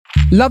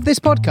Love this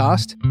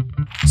podcast?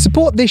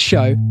 Support this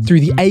show through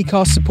the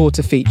Acast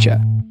supporter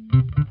feature.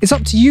 It's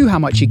up to you how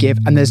much you give,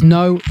 and there's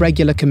no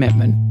regular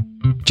commitment.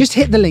 Just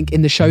hit the link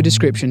in the show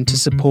description to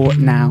support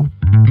now.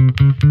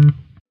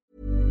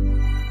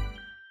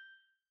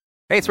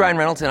 Hey, it's Ryan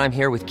Reynolds, and I'm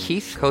here with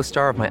Keith,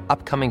 co-star of my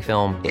upcoming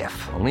film,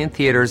 If, only in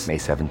theaters May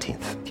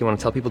 17th. Do you want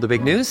to tell people the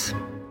big news?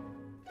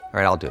 All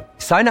right, I'll do it.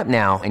 Sign up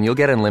now and you'll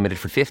get unlimited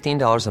for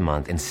 $15 a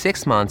month and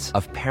 6 months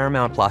of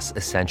Paramount Plus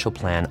Essential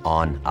Plan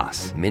on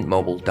us.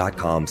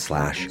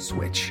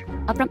 MintMobile.com/switch.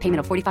 Upfront payment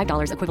of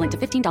 $45 equivalent to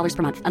 $15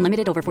 per month.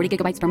 Unlimited over 40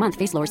 gigabytes per month.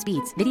 Face lower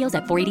speeds. Videos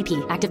at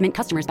 480p. Active Mint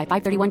customers by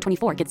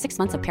 531.24 get 6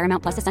 months of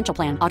Paramount Plus Essential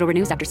Plan. Auto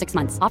renews after 6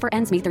 months. Offer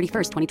ends May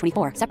 31st,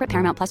 2024. Separate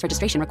Paramount Plus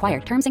registration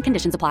required. Terms and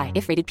conditions apply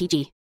if rated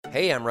PG.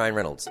 Hey, I'm Ryan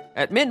Reynolds.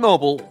 At Mint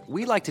Mobile,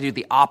 we like to do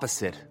the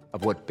opposite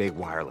of what Big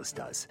Wireless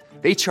does.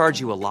 They charge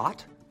you a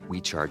lot. We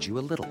charge you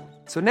a little.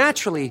 So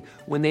naturally,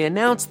 when they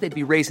announced they'd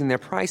be raising their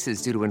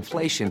prices due to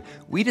inflation,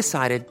 we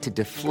decided to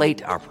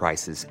deflate our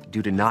prices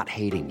due to not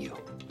hating you.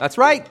 That's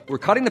right. We're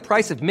cutting the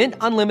price of Mint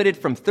Unlimited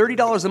from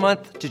 $30 a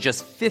month to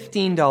just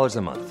 $15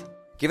 a month.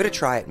 Give it a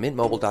try at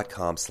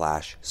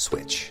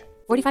mintmobile.com/switch.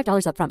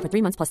 $45 upfront for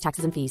 3 months plus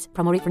taxes and fees.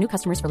 Promo rate for new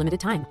customers for limited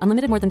time.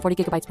 Unlimited more than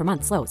 40 gigabytes per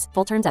month. Slows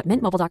full terms at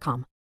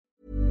mintmobile.com.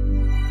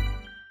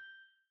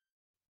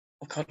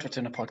 Oh God, we're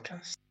doing a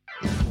podcast.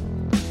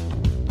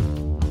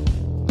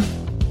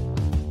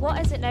 What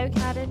Is It Now,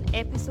 Karen?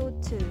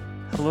 Episode 2.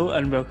 Hello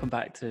and welcome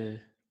back to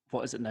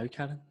What Is It Now,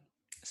 Karen?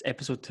 It's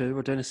episode 2.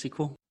 We're doing a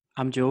sequel.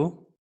 I'm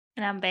Joe.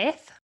 And I'm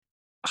Beth.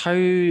 How,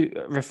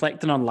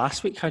 reflecting on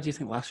last week, how do you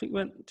think last week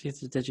went?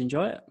 Did you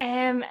enjoy it?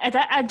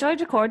 I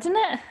enjoyed recording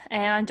it.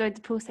 I enjoyed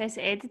the process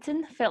of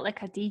editing. Felt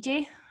like a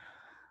DJ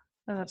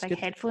with That's big good.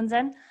 headphones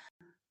in.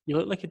 You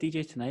look like a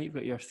DJ tonight. You've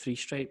got your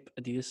 3-stripe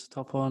Adidas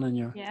top on and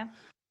your Yeah.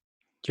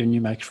 new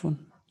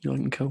microphone. You're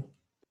looking cool.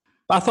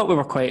 But I thought we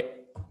were quite...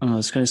 I know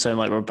it's going to sound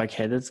like we're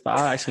big-headed, but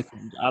I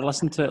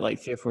listened to it like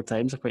 3 or 4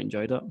 times. I quite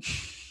enjoyed it.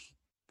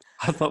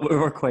 I thought we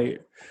were quite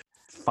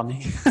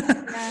funny.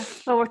 Yeah.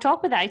 Well, we're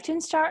top of the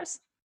iTunes charts.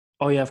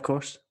 Oh yeah, of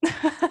course.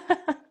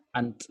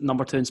 And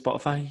number 2 in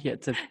Spotify.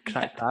 Yet to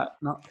crack that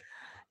nut.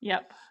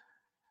 Yep.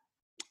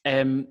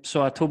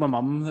 So I told my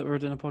mum that we were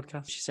doing a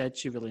podcast. She said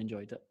she really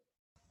enjoyed it.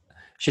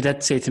 She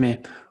did say to me,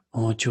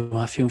 "Oh, Joe,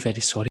 I feel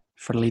very sorry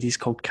for ladies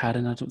called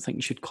Karen. I don't think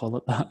you should call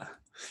it that."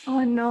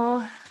 Oh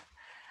no.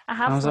 I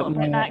have was thought like,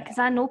 about "No." that because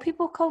I know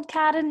people called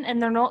Karen and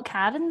they're not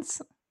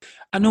Karens.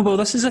 I know, well,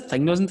 this is a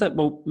thing, isn't it?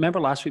 Well, remember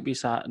last week we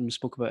sat and we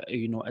spoke about,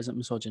 is it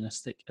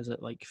misogynistic? Is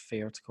it like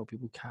fair to call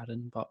people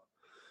Karen? But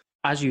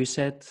as you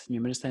said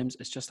numerous times,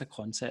 it's just a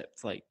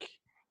concept. Like,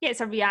 Yeah,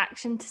 it's a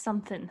reaction to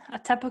something. A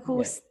typical,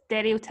 Yeah.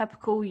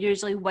 stereotypical,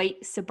 usually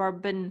white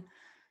suburban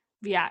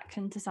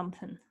reaction to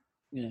something.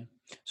 yeah.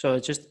 So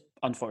it's just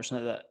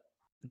unfortunate that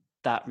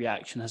that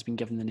reaction has been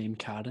given the name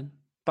Karen.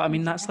 But I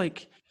mean, that's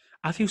like,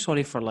 I feel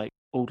sorry for like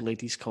old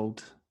ladies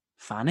called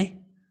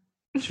Fanny.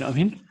 Do you know what I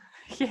mean?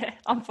 Yeah,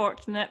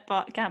 unfortunate,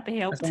 but can't be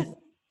helped.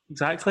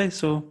 Exactly.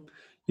 So,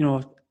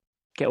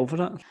 get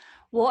over it.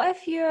 What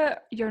if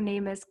your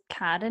name is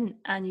Karen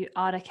and you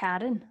are a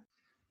Karen?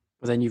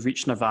 But then you've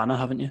reached nirvana,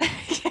 haven't you?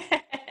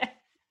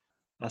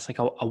 That's like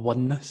a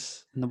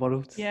oneness in the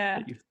world. Yeah.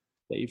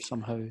 That you've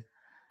somehow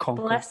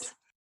conquered.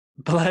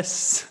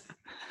 Bliss.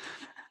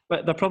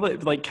 But they're probably,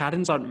 like,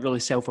 Karens aren't really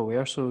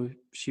self-aware, so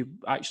she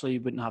actually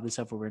wouldn't have the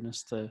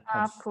self-awareness to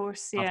have, Of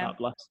course, have yeah. that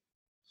bliss.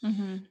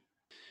 Mm-hmm.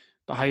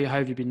 But how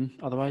have you been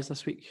otherwise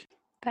this week?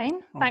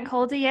 Fine. Oh. Bank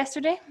holiday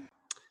yesterday.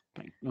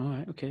 All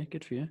right, okay,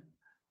 good for you.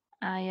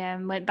 I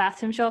went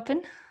bathroom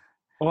shopping.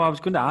 Oh, I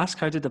was going to ask,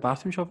 how did the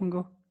bathroom shopping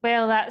go?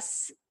 Well,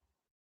 that's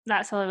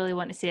all I really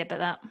want to say about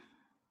that.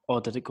 Oh,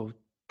 did it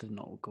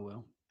not go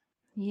well?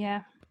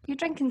 Yeah. You're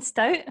drinking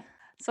stout?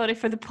 Sorry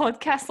for the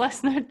podcast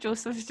listener.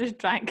 Joseph's just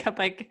drank a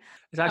big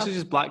It's actually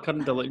just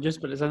blackcurrant dilute juice,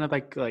 but it's in a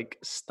big, like,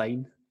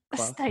 stein.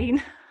 glass.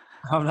 stein.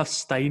 Having a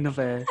stein of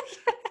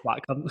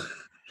blackcurrant.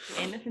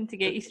 Anything to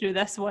get you through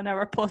this 1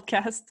 hour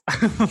podcast.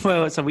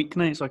 Well, it's a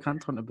weeknight, so I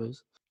can't turn to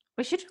booze.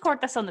 We should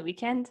record this on the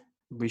weekend.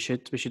 We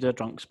should do a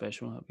drunk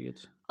special. That'd be good.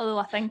 Although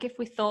I think if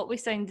we thought we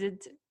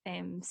sounded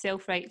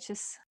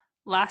self-righteous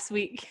last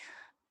week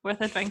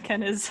with a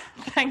drinking, I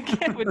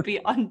think it would be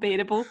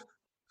unbearable.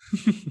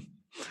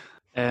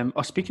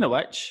 Speaking of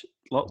which,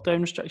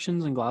 lockdown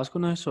restrictions in Glasgow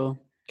now, so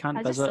can't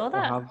I just visit saw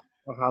that.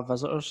 or have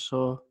visitors.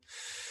 So,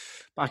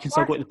 but I can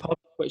still go to the pub,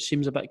 which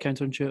seems a bit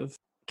counterintuitive.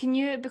 Can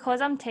you,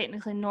 because I'm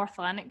technically North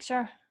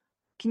Lanarkshire,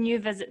 can you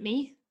visit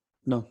me?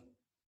 No.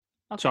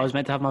 Okay. So I was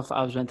meant to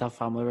have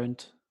family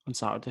around on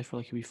Saturday for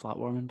like a wee flat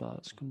warming, but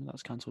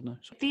that's cancelled now.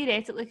 So.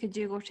 Theoretically, could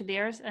you go to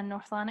theirs in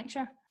North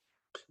Lanarkshire?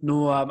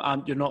 No,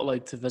 you're not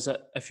allowed to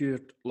visit. If you're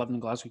living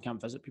in Glasgow, you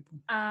can't visit people.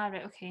 Ah,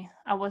 right, okay.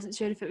 I wasn't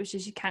sure if it was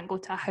just you can't go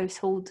to a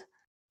household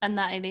in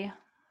that area.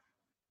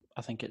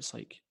 I think it's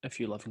like if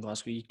you live in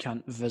Glasgow, you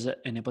can't visit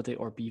anybody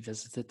or be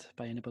visited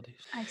by anybody.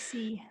 I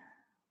see.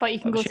 But you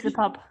can But go we to the should-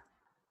 pub.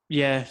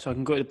 Yeah, so I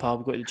can go to the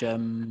pub, go to the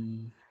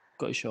gym,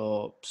 go to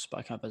shops, but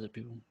I can't visit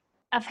people.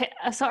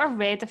 I sort of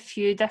read a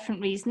few different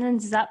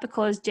reasonings. Is that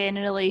because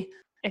generally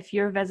if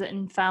you're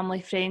visiting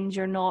family, friends,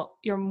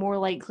 you're more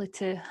likely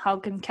to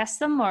hug and kiss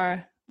them,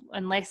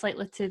 and less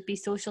likely to be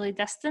socially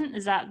distant?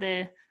 Is that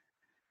the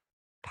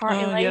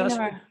party line? Yeah,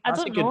 Or I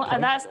that's a don't good know.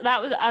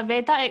 point. I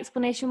read that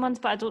explanation once,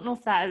 but I don't know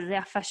if that is the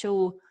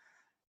official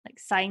like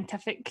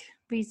scientific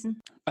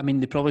reason. I mean,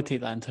 they probably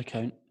take that into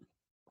account.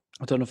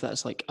 I don't know if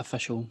that's like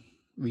official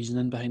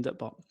reasoning behind it,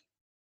 but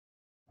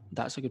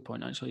that's a good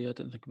point, actually. I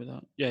didn't think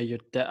about that.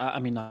 Yeah, I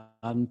mean,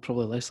 I'm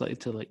probably less likely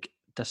to like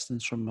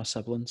distance from my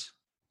siblings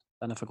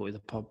than if I go to the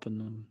pub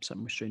and I'm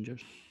sitting with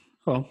strangers.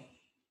 Well,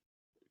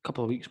 a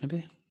couple of weeks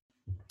maybe.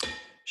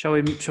 Shall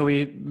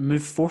we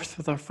move forth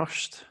with our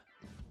first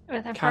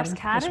First Karen this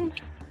Karen.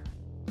 week?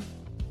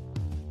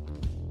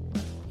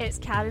 It's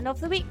Karen of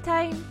the Week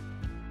time.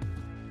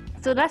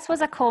 So this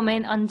was a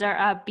comment under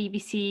a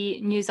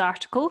BBC News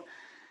article.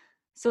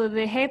 So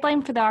the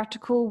headline for the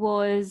article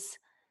was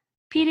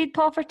 "Period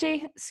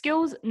Poverty,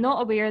 Schools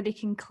Not Aware They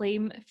Can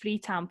Claim Free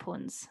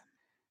Tampons."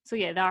 So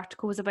yeah, the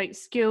article was about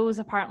schools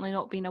apparently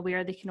not being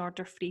aware they can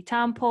order free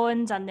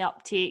tampons, and the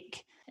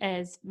uptake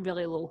is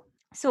really low.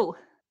 So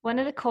one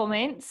of the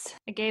comments,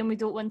 again, we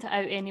don't want to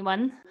out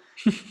anyone.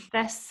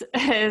 This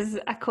is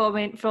a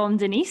comment from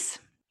Denise.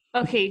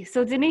 Okay,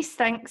 so Denise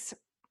thinks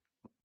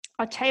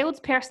a child's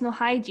personal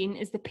hygiene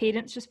is the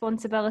parent's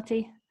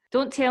responsibility.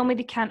 Don't tell me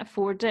they can't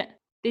afford it.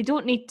 They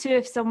don't need to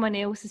if someone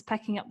else is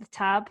picking up the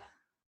tab.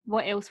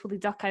 What else will they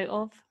duck out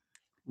of?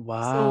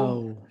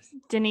 Wow.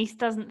 Denise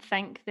doesn't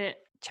think that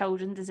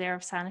children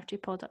deserve sanitary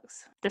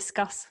products.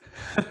 Discuss.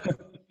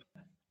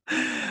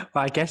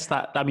 Well, I guess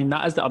that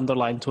is the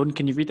underlying tone.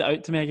 Can you read it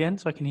out to me again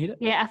so I can hear it?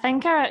 Yeah, I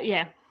think,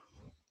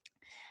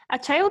 a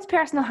child's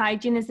personal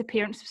hygiene is the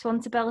parent's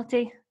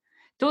responsibility.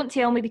 Don't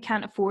tell me they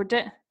can't afford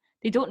it.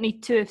 They don't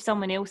need to if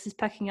someone else is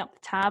picking up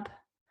the tab.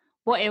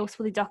 What else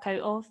will they duck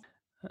out of?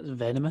 That's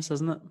venomous,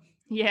 isn't it?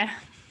 Yeah.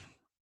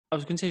 I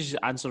was going to say she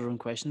answered her own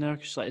question there,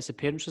 because like, it's the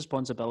parent's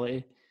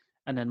responsibility.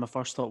 And then my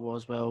first thought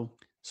was, well,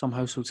 some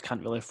households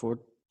can't really afford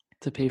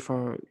to pay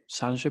for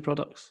sanitary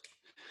products.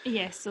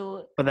 Yeah,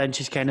 so... But then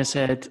she's kind of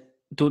said,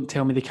 don't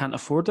tell me they can't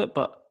afford it.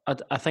 But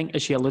I think,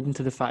 is she alluding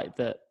to the fact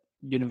that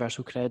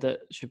universal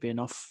credit should be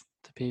enough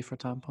to pay for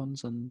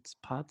tampons and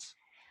pads?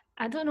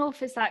 I don't know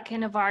if it's that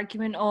kind of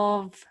argument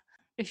of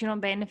if you're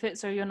on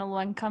benefits or you're on a low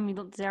income, you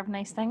don't deserve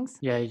nice things.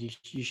 Yeah,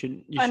 you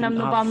shouldn't. I'm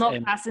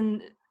not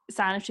passing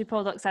sanitary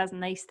products as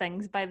nice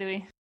things, by the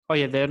way. Oh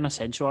yeah, they're an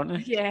essential, aren't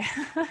they? Yeah.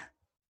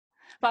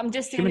 But I'm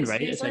just saying, Human it's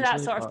right, usually that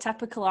essentially, sort of but-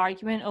 typical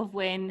argument of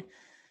when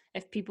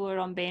if people are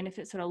on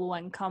benefits or a low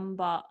income,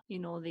 but you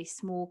know they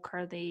smoke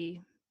or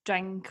they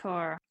drink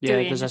or do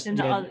anything.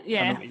 I know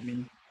what you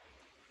mean.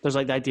 There's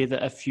like the idea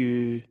that if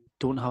you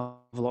don't have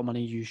a lot of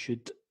money, you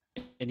should,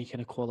 any kind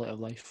of quality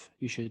of life,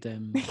 you should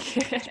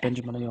spend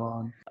your money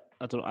on.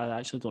 I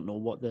actually don't know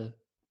what the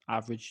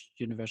average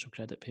universal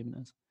credit payment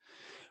is,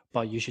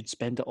 but you should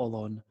spend it all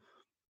on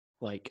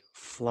like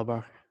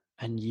flubber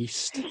and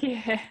yeast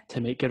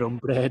to make your own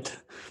bread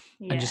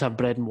and just have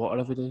bread and water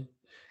every day.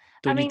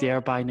 Don't you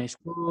dare buy nice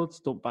clothes,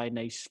 don't buy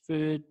nice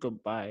food,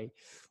 don't buy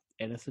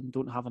anything,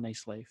 don't have a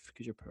nice life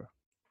because you're poor.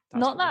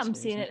 Not that I'm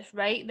saying it's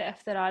right that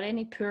if there are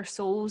any poor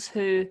souls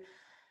who,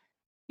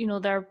 you know,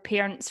 their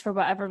parents for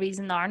whatever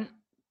reason aren't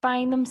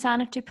buying them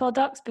sanitary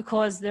products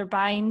because they're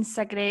buying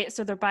cigarettes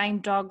or they're buying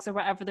drugs or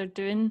whatever they're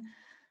doing.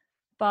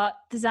 But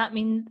does that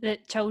mean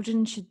that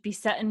children should be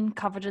sitting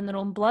covered in their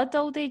own blood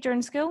all day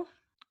during school?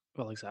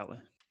 Well, exactly.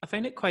 I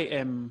find it quite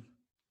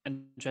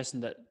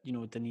interesting that, you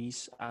know,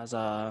 Denise,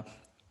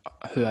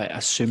 who I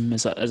assume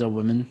is a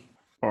woman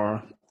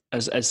or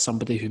as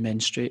somebody who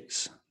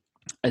menstruates,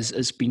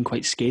 is being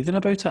quite scathing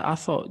about it. I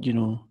thought, you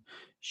know,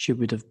 she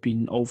would have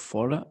been all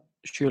for it.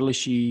 Surely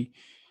she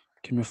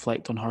can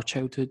reflect on her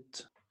childhood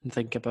and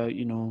think about,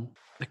 you know,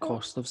 the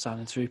cost of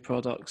sanitary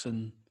products.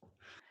 And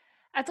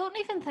I don't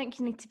even think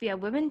you need to be a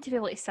woman to be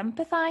able to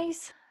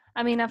sympathise.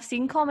 I mean, I've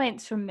seen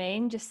comments from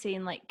men just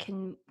saying, like,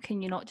 can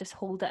you not just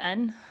hold it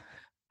in?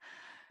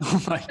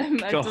 oh my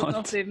God. I don't know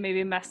if they've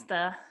maybe missed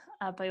a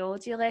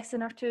biology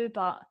lesson or two,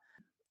 but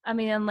I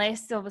mean,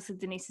 unless obviously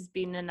Denise has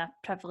been in a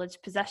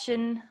privileged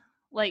position,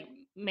 like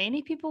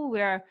many people,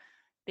 where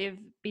they've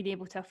been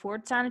able to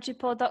afford sanitary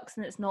products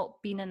and it's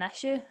not been an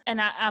issue. And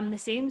I'm the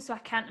same, so I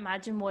can't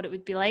imagine what it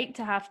would be like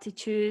to have to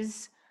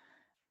choose,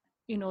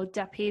 you know,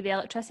 do I pay the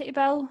electricity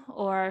bill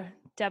or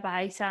do I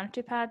buy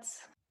sanitary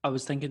pads? I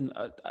was thinking,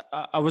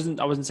 I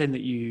wasn't saying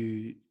that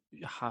you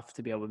have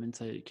to be a woman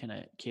to kind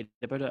of care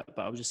about it,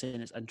 but I was just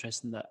saying it's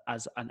interesting that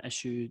as an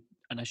issue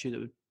that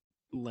would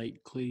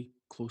likely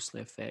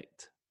closely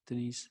affect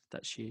Denise,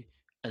 that she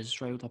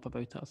is riled up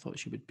about it. I thought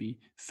she would be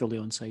fully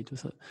on side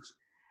with it.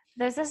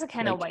 There's this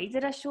kind of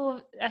wider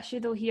issue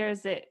though here,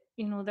 is that,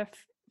 you know, they're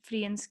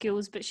free in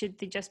schools, but should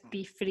they just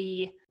be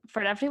free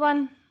for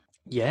everyone?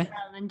 Yeah.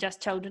 Rather than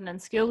just children in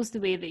schools, the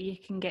way that you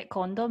can get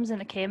condoms in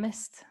a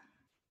chemist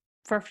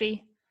for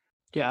free.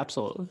 Yeah,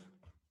 absolutely.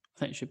 I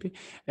think it should be.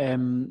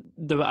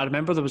 I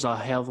remember there was a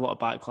hell of a lot of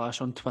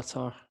backlash on Twitter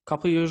a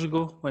couple of years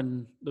ago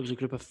when there was a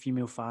group of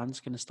female fans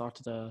kind of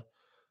started a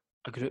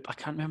a group. I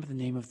can't remember the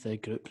name of the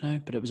group now,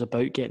 but it was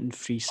about getting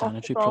free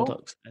sanitary ball?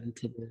 products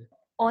into the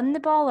On the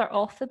ball or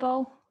off the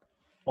ball?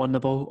 On the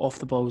Ball. Off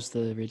the Ball is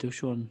the radio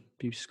show on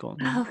BBC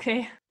Scotland.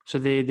 Okay. So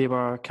they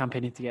were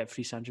campaigning to get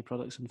free sanitary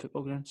products in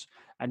football grounds,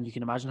 and you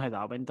can imagine how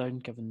that went down,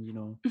 given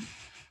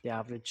the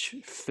average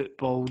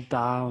football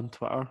dad on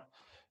Twitter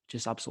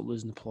just absolutely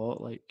losing the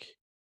plot. Like,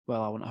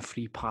 well, I want a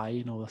free pie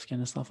and all this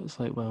kind of stuff. It's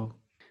like, well,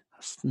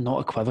 that's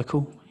not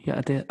equivocal. You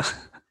gotta do it.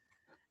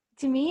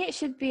 To me, it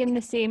should be in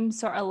the same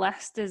sort of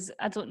list as,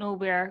 I don't know,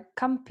 where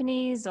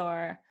companies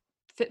or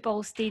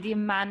football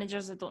stadium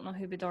managers, I don't know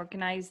who would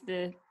organise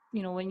the,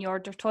 when you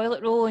order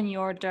toilet roll and you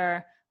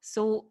order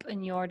soap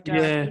and you order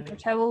paper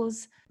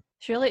towels.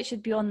 Surely it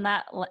should be on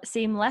that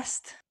same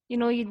list.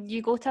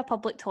 You go to a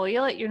public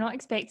toilet, you're not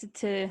expected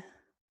to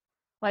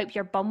wipe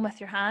your bum with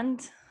your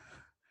hand,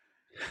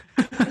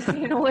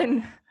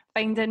 and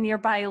find a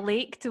nearby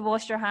lake to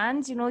wash your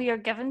hands. You're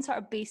given sort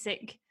of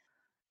basic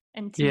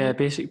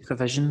basic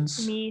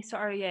provisions. To me,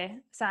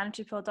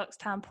 sanitary products,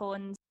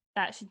 tampons,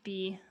 that should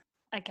be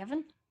a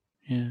given.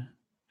 Yeah.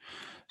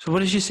 So what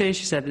did she say?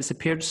 She said it's a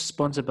peer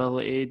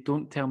responsibility.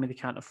 Don't tell me they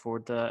can't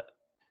afford it.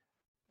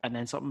 And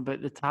then something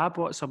about the tab.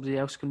 What? Somebody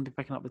else going to be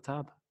picking up the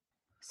tab?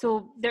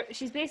 So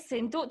she's basically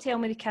saying, don't tell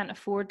me they can't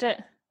afford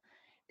it.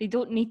 They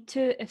don't need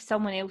to if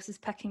someone else is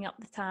picking up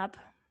the tab.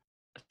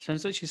 It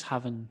sounds like she's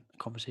having a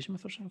conversation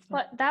with herself.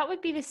 But that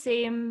would be the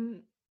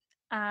same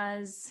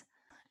as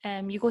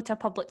you go to a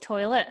public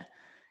toilet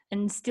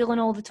and stealing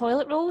all the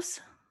toilet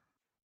rolls.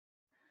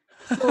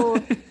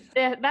 So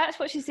that's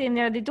what she's saying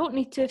there. They don't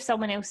need to if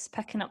someone else is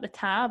picking up the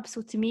tab.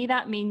 So to me,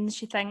 that means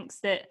she thinks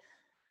that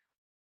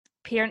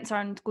parents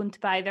aren't going to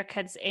buy their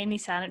kids any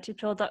sanitary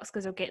products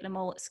because they'll get them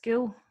all at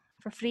school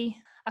for free.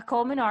 A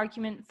common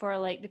argument for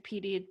like the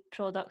period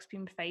products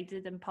being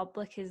provided in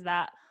public is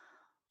that,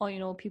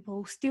 people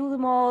will steal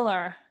them all,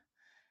 or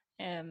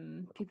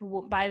people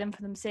won't buy them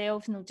for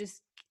themselves and they'll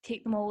just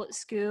take them all at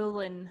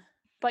school.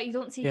 But you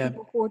don't see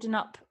people hoarding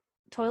up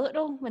toilet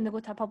roll when they go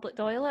to a public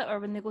toilet or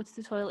when they go to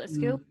the toilet at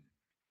school.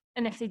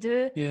 And if they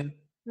do,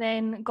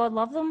 then God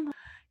love them.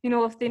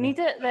 If they need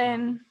it,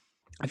 then...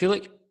 I feel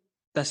like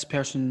this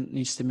person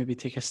needs to maybe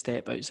take a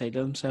step outside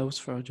of themselves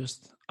for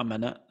just a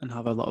minute and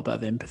have a little bit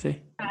of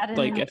empathy.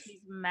 She's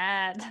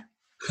mad.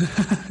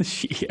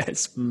 She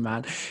is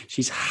mad.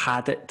 She's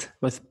had it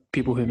with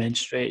people who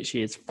menstruate.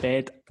 She is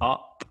fed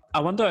up.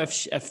 I wonder if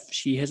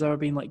she has ever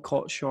been like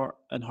caught short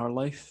in her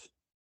life.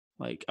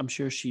 Like, I'm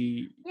sure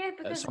she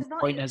because at some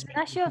it's point not has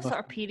an issue of sort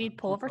of period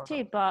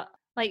poverty, but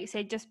like you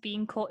said, just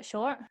being caught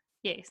short.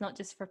 Yeah, it's not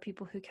just for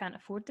people who can't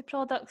afford the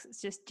products. It's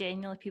just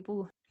genuinely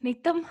people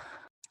need them.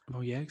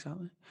 Oh yeah,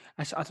 exactly.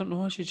 I don't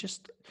know. She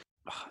just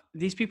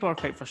these people are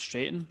quite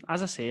frustrating.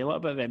 As I say, a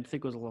little bit of empathy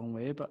goes a long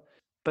way, but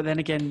then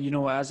again,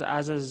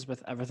 as is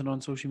with everything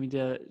on social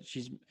media,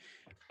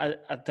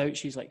 I doubt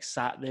she's like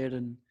sat there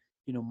and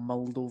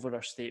mulled over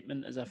her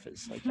statement as if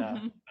it's like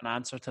an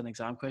answer to an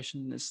exam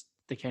question. It's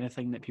the kind of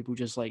thing that people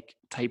just like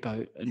type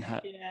out and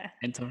hit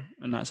enter,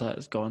 and that's it.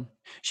 It's gone.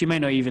 She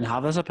might not even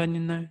have this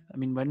opinion now. I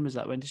mean, when was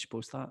that? When did she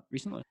post that?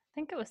 Recently? I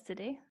think it was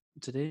today.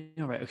 Today?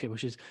 All right. Okay. Well,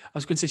 I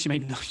was going to say she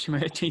might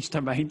have changed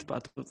her mind,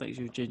 but I don't think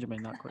she would change her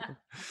mind that quickly.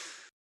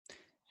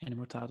 Any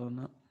more to add on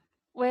that?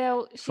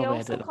 Well, she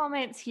also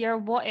comments here,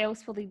 what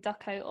else will they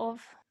duck out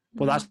of?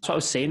 Well, that's what I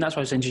was saying. That's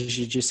why I was saying she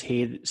should just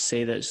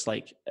say that it's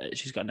like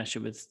she's got an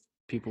issue with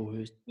people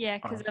who... Yeah,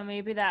 because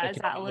maybe that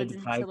is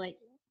alluding to like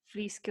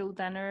free school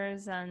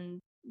dinners and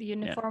the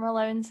uniform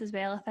allowance as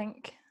well, I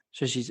think.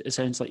 So it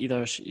sounds like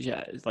either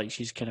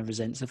she's kind of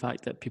resents the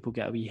fact that people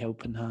get a wee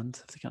helping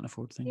hand if they can't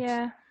afford things.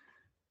 Yeah.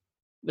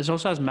 There's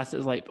also this myth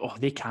that's like, oh,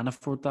 they can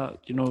afford that.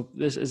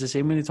 This is the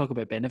same when they talk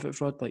about benefit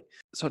fraud. Like,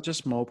 such a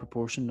small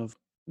proportion of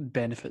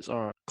benefits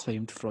are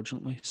claimed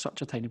fraudulently,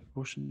 such a tiny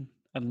proportion,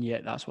 and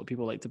yet that's what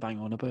people like to bang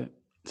on about.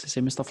 It's the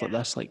same with stuff like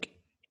this. Like,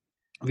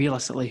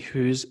 realistically,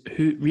 who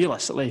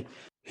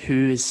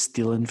is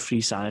stealing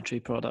free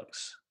sanitary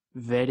products?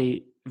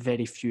 Very,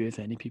 very few, if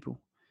any, people.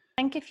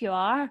 I think if you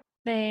are,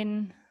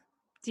 then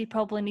you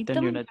probably need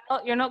them.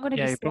 You're not going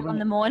to be selling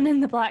them on in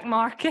the black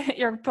market.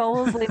 You're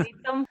probably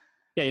need them.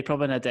 Yeah, you're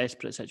probably in a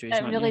desperate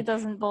situation. It really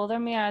doesn't bother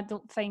me. I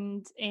don't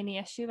find any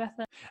issue with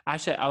it.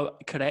 Actually, I'll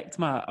correct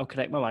my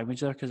language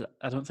there, because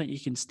I don't think you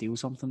can steal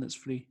something that's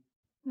free.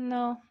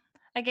 No,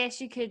 I guess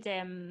you could.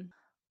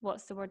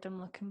 What's the word I'm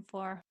looking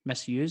for?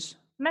 Misuse.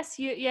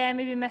 Yeah,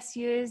 maybe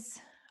misuse.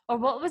 Or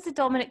what was the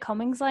Dominic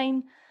Cummings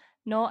line?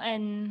 Not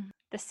in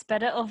the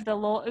spirit of the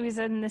law. It was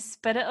in the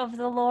spirit of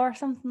the law, or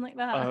something like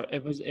that.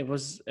 It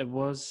was.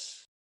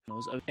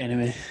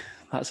 Anyway,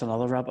 that's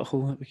another rabbit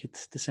hole that we could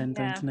descend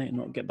down tonight and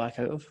not get back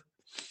out of.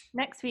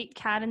 Next week,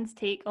 Karen's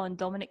take on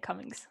Dominic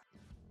Cummings.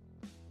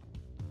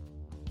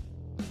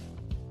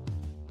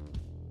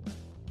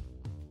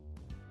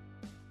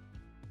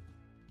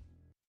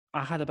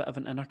 I had a bit of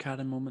an inner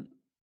Karen moment.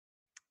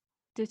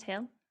 Do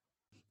tell.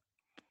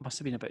 Must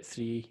have been about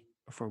 3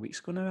 or 4 weeks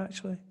ago now,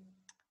 actually.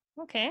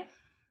 Okay.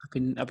 I've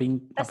been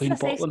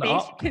bottling it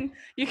up.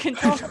 You can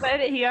talk about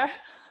it here.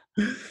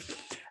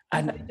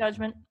 And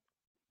judgment.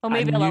 Or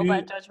maybe a little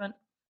bit of judgment.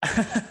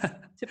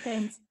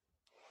 Depends.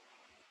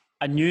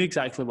 I knew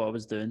exactly what I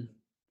was doing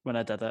when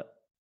I did it,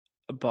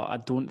 but I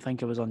don't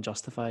think it was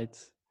unjustified.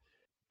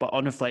 But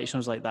on reflection, I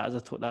was like,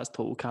 that's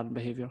total Karen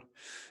behaviour.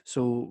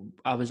 So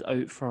I was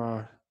out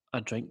for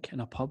a drink in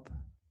a pub.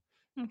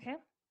 Okay.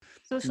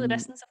 Social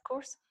distance, of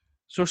course.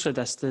 Social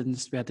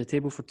distance. We had the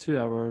table for 2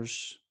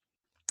 hours,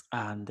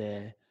 and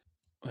we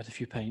had a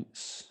few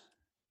pints,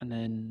 and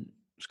then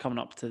it was coming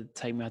up to the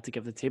time we had to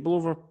give the table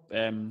over,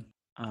 and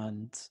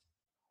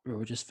we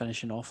were just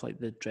finishing off like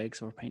the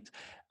dregs of our pints,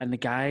 and the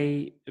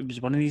guy, it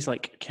was one of these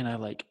like kind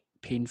of like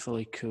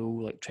painfully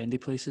cool like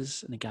trendy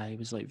places, and the guy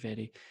was like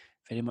very,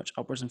 very much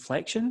upwards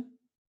inflection.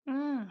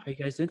 How you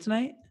guys doing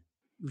tonight?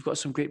 We've got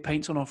some great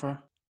pints on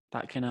offer.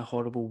 That kind of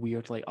horrible,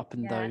 weird, like up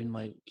and down,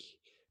 like.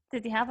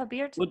 Did he have a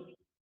beard?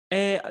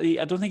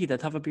 I don't think he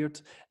did have a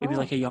beard. He was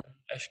like a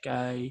youngish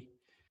guy.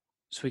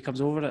 So he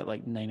comes over at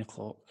like 9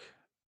 o'clock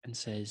and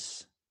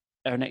says,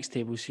 "Our next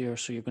table's here,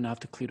 so you're going to have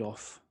to clear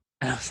off."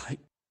 And I was like,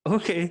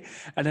 "Okay."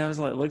 And then I was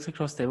like, looked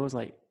across the table, I was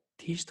like,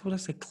 "He just told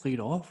us to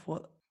clear off?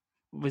 What?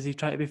 Was he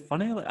trying to be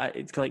funny?" Like,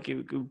 it's like,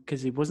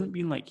 because he wasn't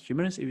being like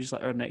humorous. He was just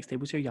like, "Our next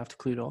table's here, you have to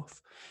clear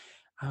off."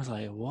 I was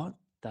like, "What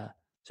the?"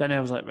 So then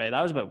I was like, right,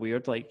 that was a bit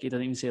weird. Like, he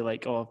didn't even say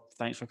like, "Oh,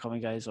 thanks for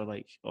coming, guys," or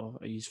like, "Oh,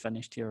 are you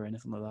finished here?" or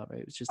anything like that,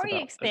 right? It was just. What are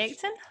you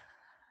expecting?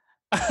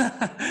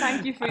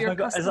 Thank you for your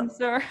custom,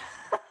 sir.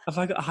 Have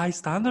I got high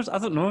standards? I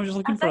don't know. I was just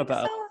looking for a bit.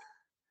 So.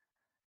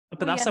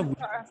 But that's a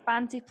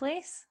fancy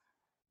place.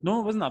 No,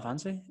 it wasn't that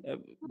fancy.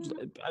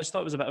 I just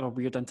thought it was a bit of a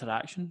weird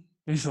interaction.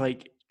 It was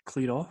like,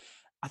 clear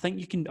off. I think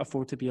you can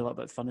afford to be a little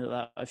bit funny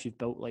like that if you've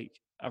built like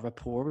a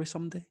rapport with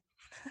somebody.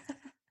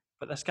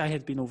 But this guy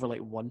had been over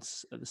like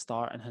once at the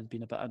start and had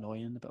been a bit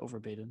annoying, a bit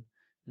overbearing, and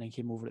then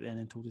came over at the end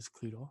and told us to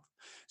clear off.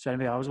 So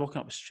anyway, I was walking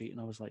up the street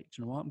and I was like,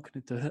 "Do you know what? I'm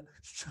going to do it."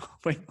 So I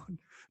went on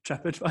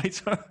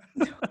TripAdvisor.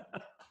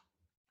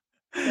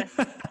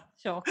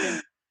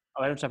 Shocking.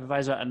 I went on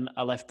TripAdvisor and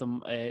I left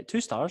them 2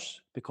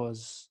 stars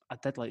because I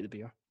did like the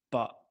beer.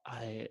 But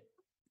I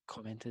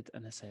commented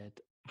and I said,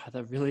 "I had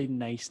a really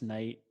nice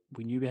night.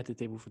 We knew we had the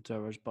table for 2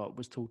 hours, but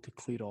was told to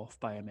clear off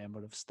by a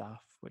member of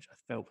staff," which I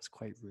felt was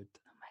quite rude.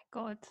 Oh my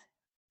God.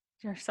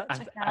 You're such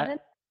a Karen.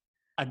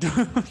 I don't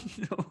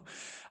know.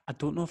 I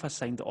don't know if I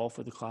signed it off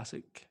with the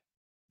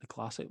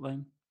classic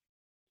line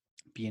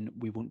being,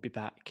 "We won't be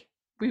back."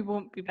 We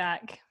won't be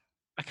back.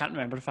 I can't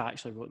remember if I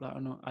actually wrote that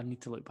or not. I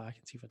need to look back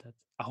and see if I did.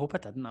 I hope I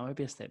didn't. That might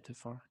be a step too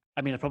far.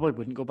 I mean, I probably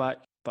wouldn't go back,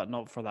 but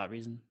not for that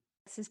reason.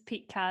 This is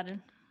peak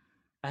Karen.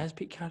 It is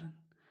peak Karen.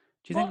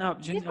 Do you think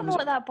that? You don't know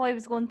what that boy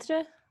was going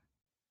through.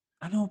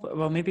 I know, but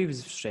well, maybe he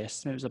was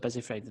stressed. Maybe it was a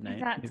busy Friday night.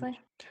 Exactly. Maybe.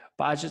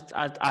 But I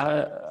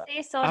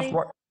say sorry.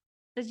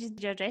 Did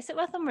you address it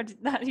with him, or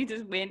did that you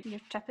just went your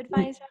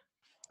TripAdvisor?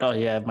 Oh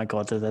yeah, my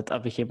God, I did. I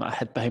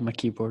hid behind my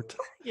keyboard.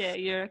 Yeah,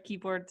 you're a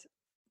keyboard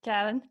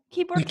Karen.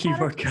 Keyboard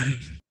Karen.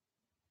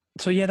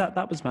 So yeah,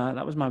 that was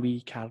my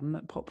wee Karen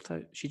that popped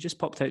out. She just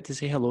popped out to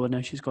say hello, and now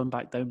she's gone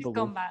back down below.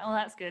 Gone back. Oh,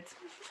 that's good.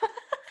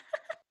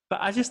 But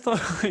I just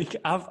thought, like,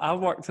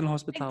 I've worked in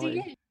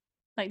hospitality.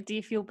 Do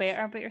you feel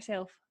better about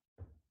yourself?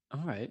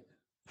 All right.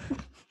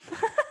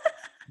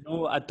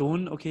 No, I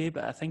don't. Okay,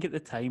 but I think at the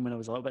time when I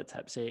was a little bit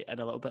tipsy and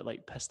a little bit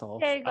like pissed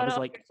off, I was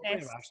like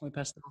probably irrationally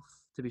pissed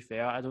off. To be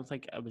fair, I don't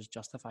think I was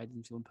justified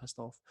in feeling pissed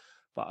off,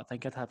 but I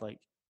think I'd had like,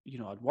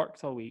 I'd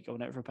worked all week, I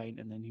went out for a pint,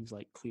 and then he was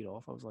like, "Clear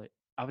off." I was like,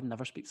 I would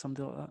never speak to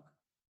somebody like that.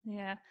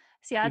 Yeah.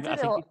 See, I did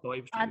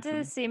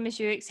the same as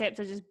you,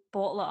 except I just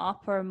bottle it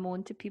up or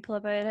moan to people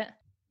about it.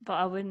 But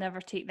I would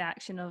never take the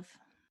action of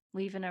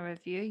leaving a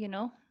review,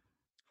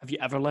 Have you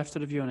ever left a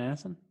review on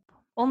anything?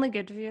 Only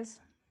good reviews.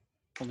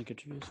 Only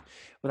good reviews.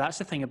 Well, that's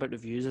the thing about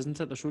reviews, isn't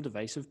it? They're so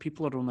divisive.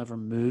 People are only ever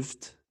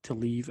moved to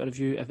leave a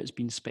review if it's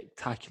been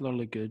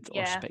spectacularly good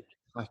or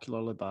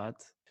spectacularly bad.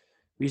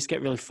 We used to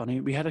get really funny.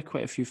 We had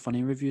quite a few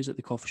funny reviews at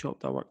the coffee shop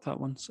that I worked at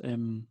once,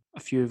 a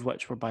few of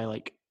which were by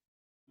like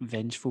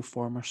vengeful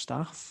former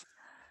staff.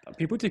 But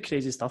people do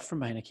crazy stuff from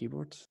behind a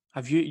keyboard.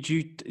 Do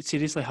you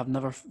seriously have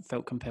never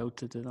felt compelled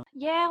to do that?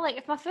 Yeah, like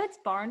if my food's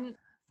burnt,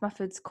 if my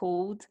food's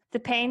cold,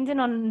 depending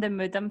on the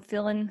mood I'm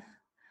feeling.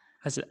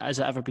 Has it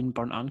ever been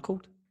burnt and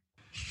cold?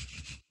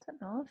 I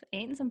don't know. I've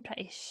eaten some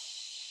pretty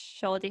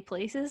shoddy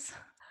places.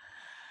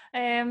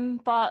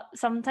 But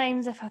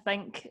sometimes if I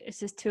think it's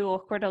just too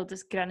awkward, I'll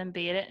just grin and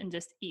bear it and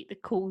just eat the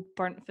cold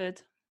burnt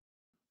food.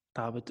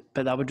 That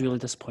would really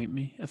disappoint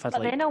me if I'd.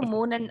 But then I'll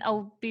moan and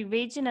I'll be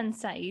raging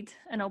inside,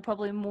 and I'll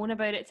probably moan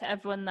about it to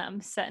everyone that I'm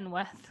sitting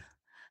with,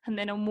 and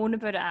then I'll moan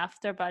about it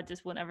after, but I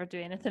just won't ever do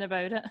anything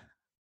about it.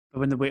 But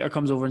when the waiter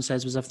comes over and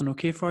says, "Was everything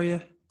okay for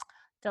you?"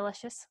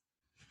 Delicious.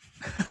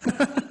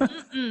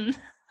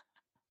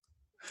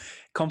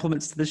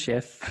 Compliments to the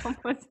chef.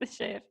 Compliments to the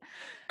chef.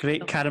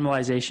 Great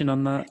caramelization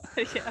on that.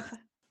 Yeah.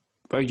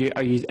 Are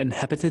you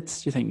inhibited?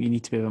 Do you think you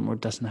need to be a bit more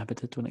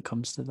disinhibited when it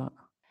comes to that?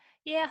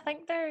 Yeah, I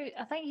think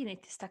you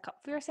need to stick up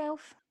for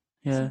yourself.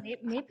 Yeah. So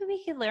maybe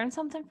we could learn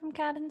something from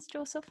Karen's,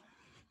 Joseph.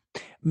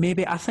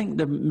 Maybe I think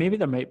there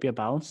might be a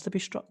balance to be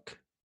struck.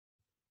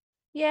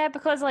 Yeah,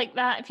 because like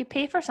that, if you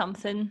pay for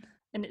something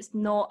and it's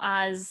not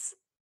as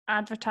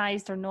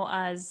advertised or not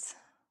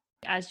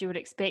as you were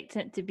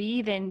expecting it to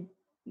be, then,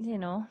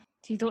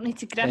 you don't need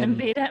to grin and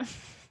bear it.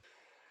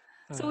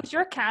 So was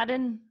your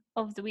Karen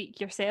of the week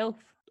yourself?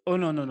 Oh,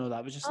 no,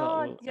 that was just a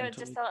little yeah,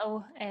 just a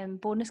little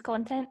bonus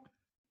content.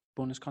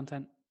 bonus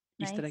content.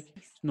 Nice. Easter egg.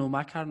 No,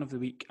 my Karen of the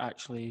week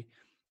actually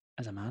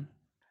is a man.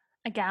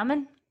 A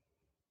gammon.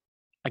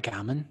 A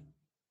gammon.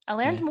 I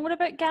learned more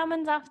about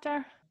gammons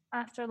after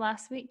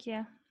last week,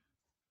 yeah.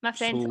 My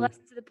friend who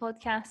listened to the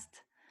podcast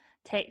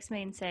texted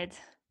me and said,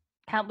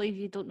 "Can't believe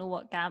you don't know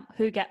what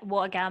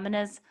a gammon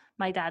is.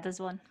 My dad is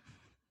one."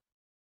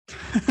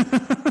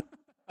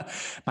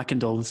 My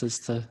condolences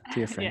to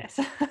your friend. Yes.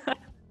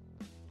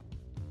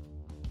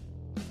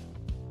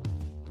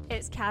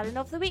 It's Karen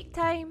of the Week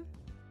time.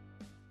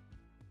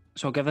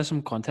 So I'll give us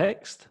some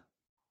context.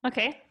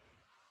 Okay.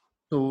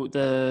 So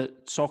the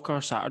Soccer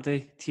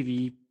Saturday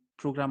TV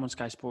programme on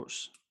Sky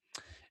Sports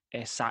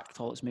sacked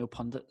all its male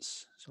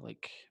pundits. So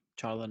like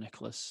Charlie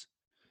Nicholas,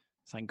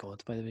 thank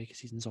God, by the way, because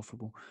he's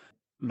insufferable.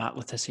 Matt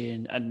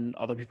Letizia and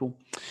other people.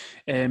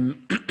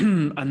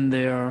 And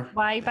they're...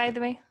 Why, by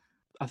the way?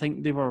 I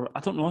think they were... I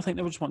don't know. I think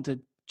they were just wanting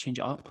to change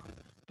it up.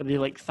 But they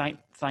like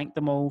thanked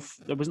them all.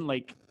 There wasn't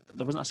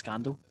a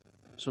scandal.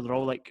 So they're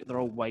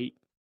all white,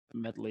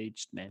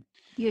 middle-aged men.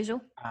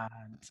 Usual.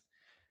 And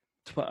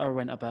Twitter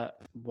went a bit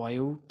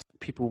wild.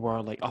 People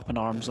were like up in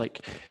arms.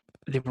 Like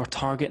they were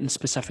targeting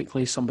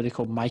specifically somebody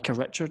called Micah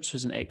Richards,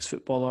 who's an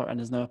ex-footballer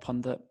and is now a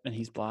pundit, and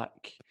he's black.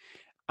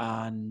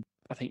 And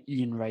I think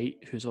Ian Wright,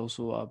 who's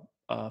also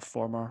a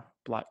former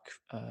black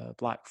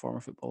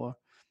former footballer,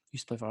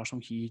 used to play for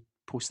Arsenal. He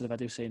posted a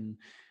video saying,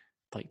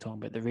 like,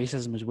 talking about the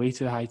racism is way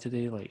too high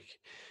today.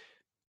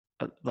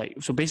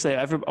 So basically,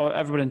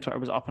 everyone on Twitter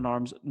was up in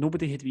arms.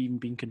 Nobody had even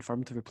been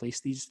confirmed to replace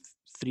these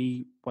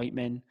 3 white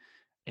men,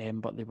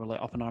 but they were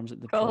like up in arms at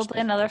the Probably prospect.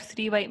 another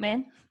 3 white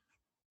men.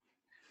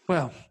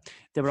 Well,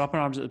 they were up in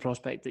arms at the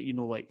prospect that,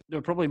 they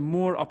were probably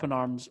more up in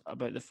arms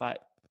about the fact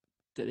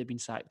that they'd been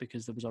sacked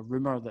because there was a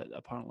rumour that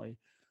apparently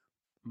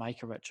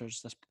Micah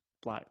Richards, this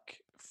black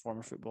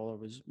former footballer,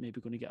 was maybe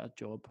going to get a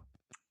job.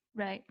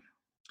 Right.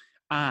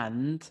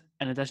 And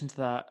in addition to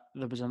that,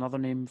 there was another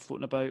name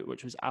floating about,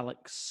 which was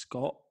Alex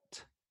Scott.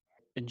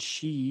 And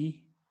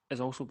she is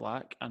also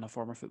black and a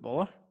former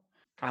footballer.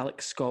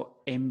 Alex Scott,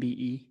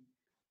 MBE.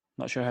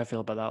 Not sure how I feel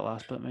about that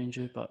last bit, mind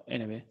you. But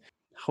anyway,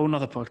 whole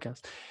nother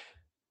podcast.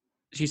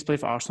 She's played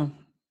for Arsenal.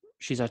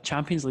 She's a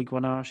Champions League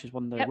winner. She's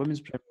won the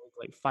Women's Premier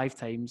League like 5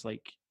 times.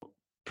 Like,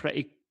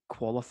 pretty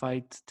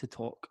qualified to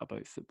talk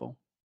about football.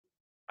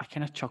 I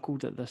kind of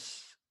chuckled at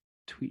this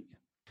tweet.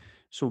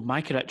 So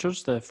Micah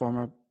Richards, the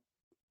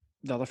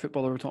other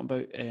footballer we're talking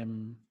about,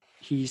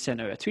 he sent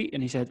out a tweet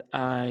and he said,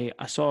 I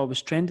saw I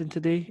was trending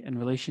today in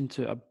relation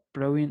to a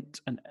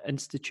brilliant and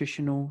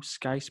institutional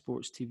Sky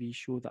Sports TV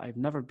show that I've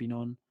never been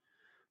on.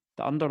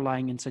 The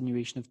underlying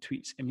insinuation of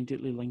tweets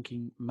immediately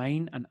linking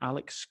mine and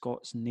Alex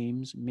Scott's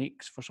names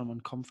makes for some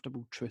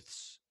uncomfortable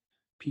truths.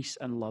 Peace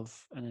and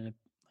love, and then a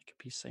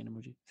peace sign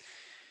emoji.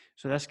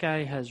 So this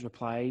guy has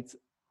replied.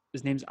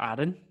 His name's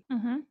Aaron.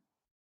 Mm-hmm.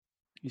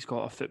 He's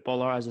got a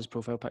footballer as his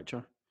profile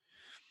picture.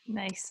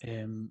 Nice.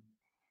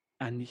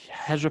 And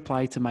his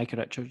reply to Micah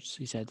Richards,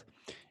 he said,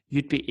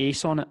 "You'd be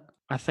ace on it.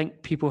 I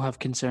think people have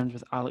concerns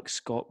with Alex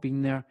Scott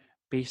being there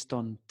based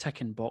on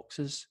ticking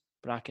boxes,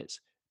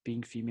 brackets,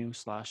 being female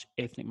 /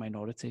 ethnic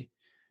minority,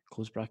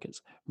 close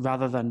brackets,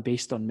 rather than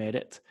based on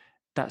merit.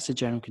 That's the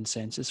general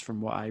consensus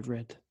from what I've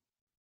read."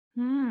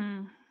 So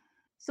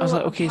I was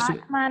like, okay, a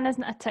black man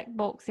isn't a tick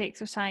box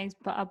exercise,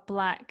 but a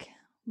black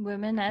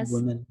woman is.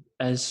 Woman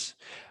is.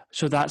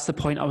 So that's the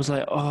point. I was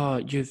like, oh,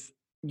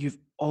 you've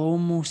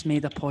almost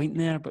made a point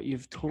there, but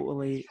you've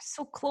totally... You're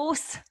so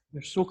close.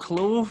 You're so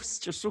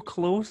close. You're so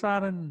close,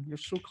 Aaron. You're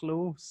so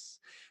close.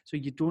 So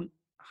you don't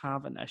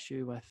have an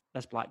issue with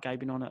this black guy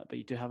being on it, but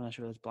you do have an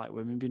issue with this black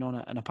woman being on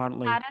it. And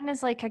apparently... Aaron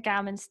is like a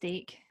gammon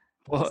steak.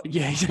 Well,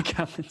 yeah, he's a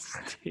gammon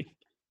steak.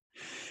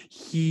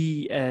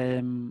 He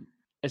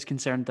is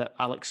concerned that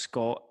Alex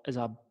Scott is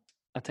a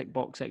tick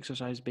box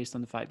exercise based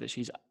on the fact that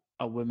she's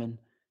a woman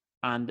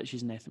and that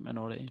she's an ethnic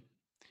minority.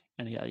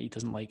 And he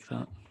doesn't like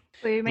that.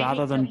 Well,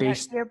 rather than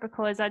based here,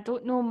 because I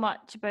don't know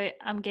much about.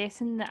 I'm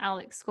guessing that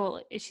Alex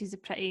Scott, she's a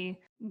pretty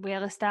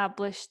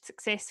well-established,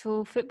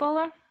 successful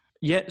footballer.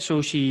 Yeah,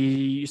 so she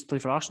used to play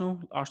for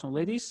Arsenal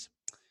ladies.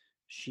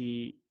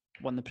 She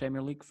won the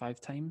Premier League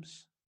 5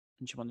 times,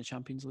 and she won the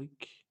Champions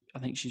League. I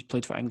think she's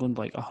played for England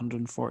like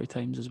 140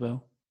 times as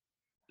well.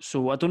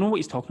 So I don't know what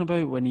he's talking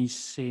about when he's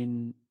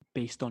saying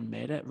based on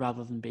merit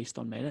rather than based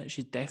on merit.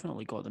 She's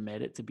definitely got the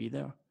merit to be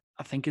there.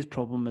 I think his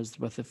problem is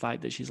with the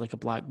fact that she's like a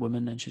black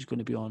woman and she's going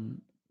to be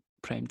on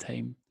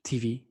primetime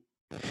TV.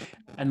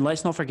 And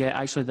let's not forget,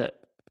 actually,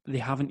 that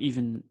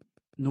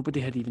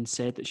nobody had even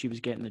said that she was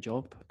getting the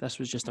job. This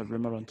was just a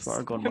rumour on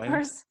Twitter gone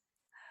wild.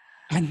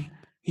 And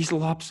he's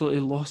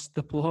absolutely lost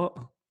the plot.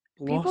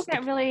 People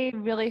get really,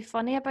 really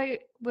funny about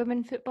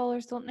women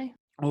footballers, don't they?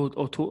 Oh,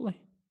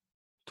 totally.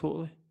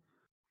 Totally.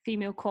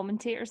 Female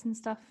commentators and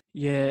stuff.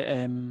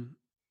 Yeah,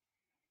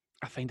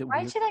 I find it Why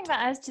weird do you think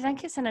that is? Do you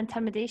think it's an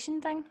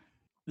intimidation thing?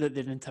 that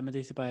they're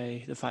intimidated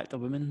by the fact a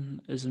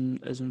woman is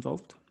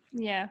involved.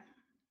 Yeah.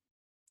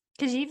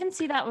 Because you even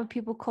see that with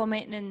people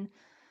commenting and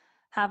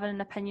having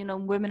an opinion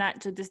on women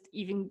actually just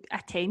even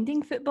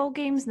attending football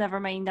games, never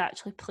mind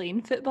actually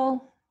playing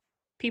football.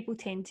 People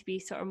tend to be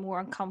sort of more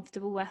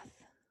uncomfortable with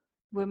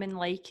women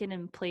liking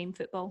and playing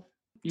football.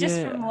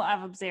 Just from what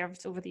I've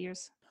observed over the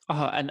years.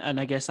 And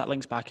I guess that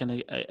links back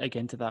in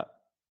again to that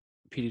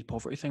period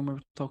poverty thing we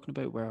were talking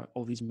about, where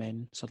all these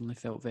men suddenly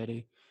felt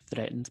very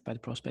threatened by the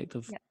prospect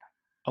of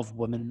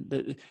women,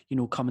 that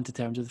coming to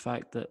terms with the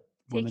fact that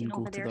women Taking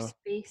go over to their their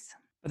space.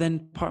 But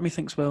then part of me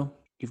thinks, well,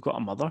 you've got a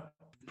mother,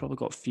 you've probably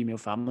got female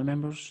family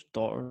members,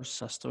 daughters,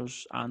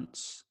 sisters,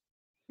 aunts.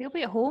 They'll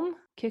be at home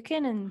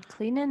cooking and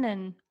cleaning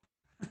and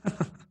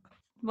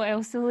what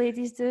else do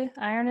ladies do?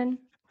 Ironing,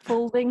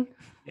 folding.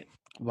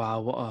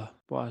 Wow,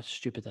 what a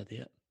stupid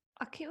idiot.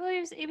 Okay,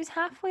 well, he was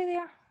halfway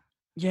there.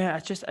 Yeah,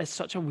 it's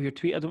such a weird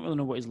tweet. I don't really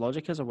know what his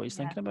logic is or what he's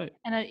thinking about.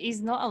 And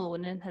he's not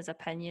alone in his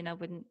opinion, I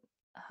wouldn't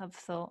have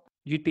thought.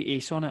 You'd be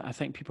ace on it. I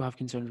think people have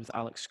concerns with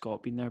Alex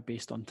Scott being there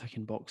based on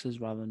ticking boxes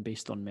rather than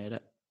based on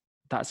merit.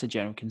 That's a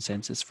general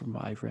consensus from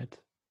what I've read.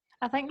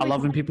 I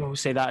love when people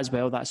say that as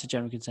well. That's a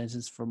general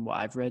consensus from what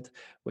I've read,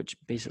 which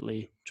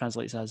basically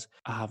translates as,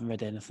 I haven't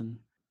read anything.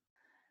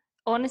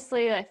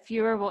 Honestly, if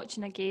you were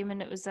watching a game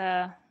and it was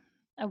a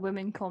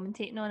woman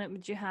commentating on it,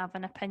 would you have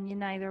an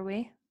opinion either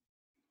way?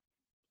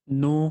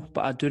 No,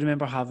 but I do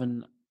remember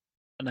having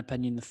an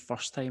opinion the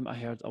first time I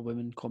heard a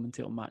woman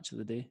commentate on Match of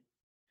the Day.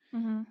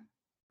 Mm-hmm.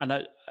 And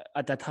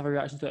I did have a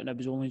reaction to it, and it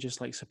was only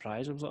just like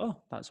surprise. I was like, oh,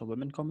 that's a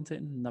woman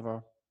commentating.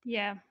 Never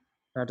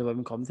heard a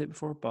woman commentate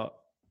before, but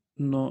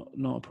not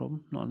a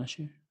problem, not an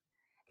issue.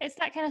 It's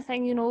that kind of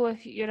thing,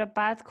 if you're a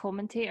bad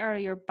commentator or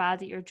you're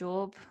bad at your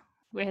job,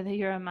 whether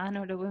you're a man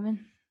or a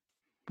woman.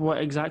 What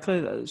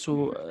exactly?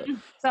 So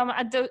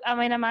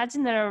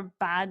imagine there are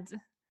bad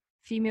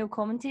female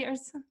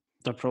commentators.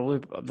 There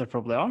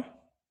probably are.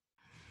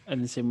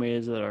 In the same way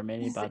as there are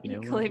many bad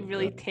male. Equally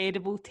really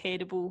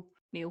terrible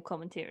male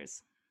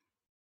commentators.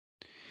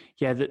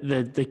 Yeah,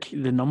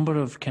 the number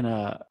of kind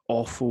of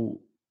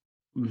awful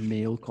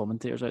male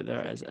commentators out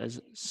there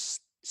is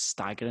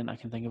staggering. I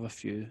can think of a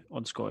few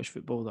on Scottish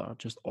football that are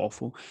just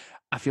awful.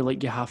 I feel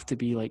like you have to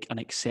be like an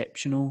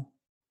exceptional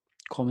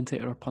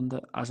commentator or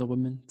pundit as a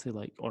woman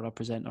or a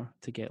presenter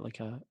to get like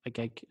a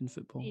gig in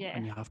football. Yeah.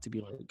 And you have to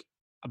be like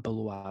a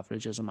below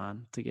average as a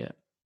man to get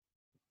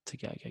a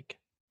gig.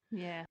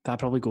 Yeah. That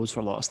probably goes for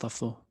a lot of stuff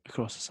though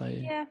across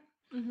society. Yeah.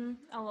 Mm-hmm.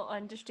 A lot of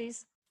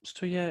industries.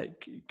 So yeah,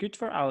 good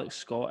for Alex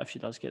Scott if she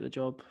does get the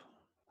job.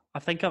 I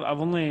think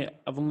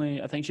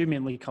I think she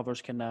mainly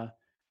covers kind of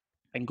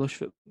English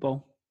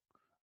football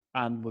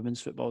and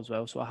women's football as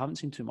well. So I haven't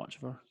seen too much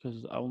of her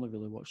because I only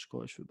really watch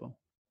Scottish football.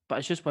 But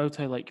it's just wild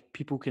how like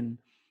people can.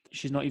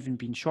 She's not even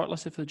been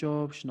shortlisted for the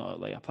job. She's not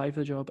like applied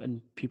for the job,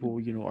 and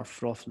people are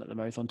frothing at the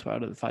mouth on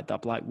Twitter at the fact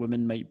that black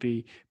women might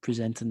be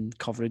presenting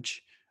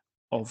coverage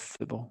of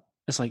football.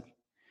 It's like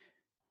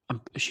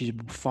she's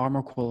far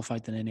more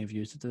qualified than any of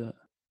you to do it.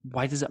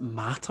 Why does it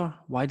matter?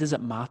 Why does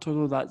it matter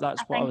though?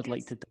 That's what I would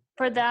like to do.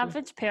 For the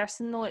average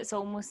person though, it's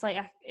almost like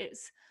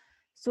it's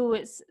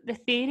the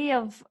theory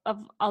of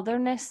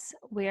otherness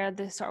where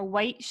the sort of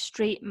white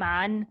straight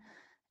man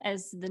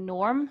is the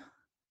norm,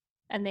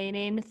 and then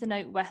anything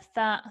out with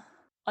that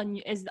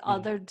is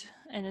othered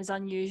and is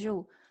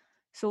unusual.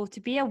 So to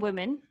be a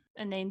woman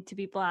and then to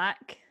be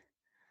black,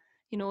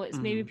 it's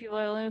maybe people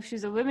are like, if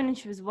she's a woman and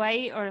she was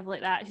white, or if like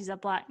that, she's a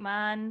black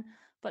man.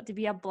 But to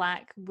be a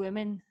black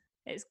woman,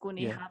 it's going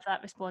to have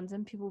that response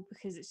in people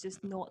because it's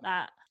just not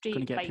that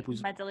straight, white,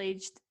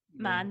 middle-aged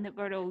man that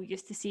we're all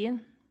used to seeing.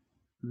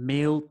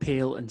 Male,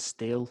 pale and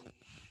stale.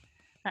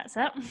 That's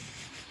it.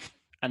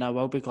 And I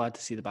will be glad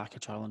to see the back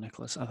of Charlie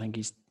Nicholas. I think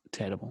he's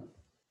terrible.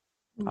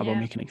 I will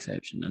make an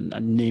exception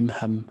and name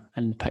him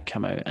and pick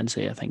him out and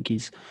say I think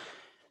he's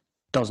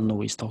doesn't know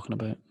what he's talking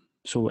about.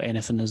 So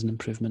anything is an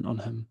improvement on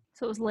him.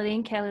 So it was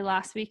Lorraine Kelly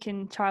last week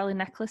and Charlie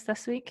Nicholas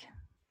this week?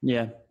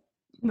 Yeah.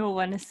 No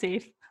one is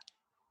safe.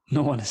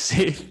 No one is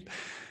safe.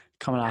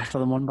 Coming after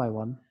them one by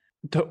one.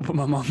 But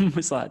my mum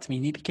was like to me,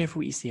 you need to be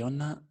careful what you say on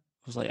that.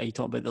 I was like, are you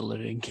talking about the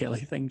Lorraine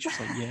Kelly thing? She's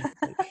like, yeah.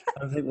 I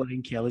don't think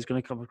Lorraine Kelly's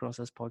going to come across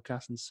this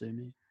podcast and sue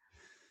me.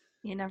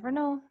 You never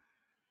know.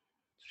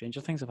 Stranger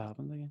things have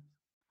happened again.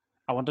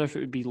 I wonder if it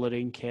would be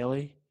Lorraine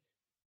Kelly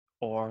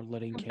or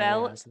Lorraine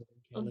Kelly as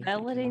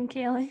Lorraine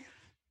Kelly.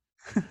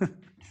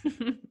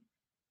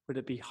 Would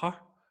it be her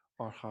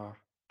or her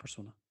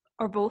persona?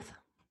 Or both.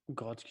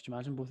 God, could you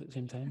imagine both at the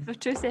same time? If they're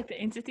two separate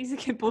entities, they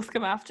could both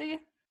come after you.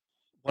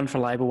 One for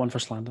libel, one for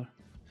slander.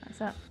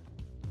 That's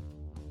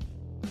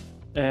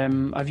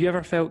it. Have you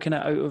ever felt kind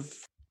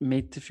of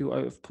made to feel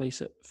out of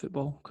place at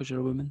football because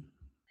you're a woman?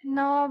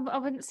 No, I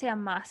wouldn't say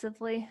I'm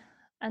massively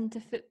into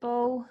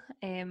football.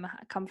 I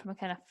come from a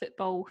kind of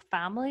football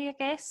family, I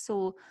guess,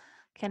 so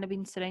kind of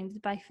been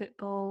surrounded by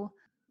football.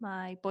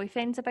 My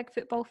boyfriend's a big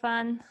football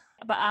fan,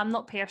 but I'm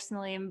not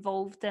personally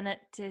involved in it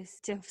to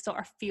sort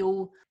of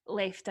feel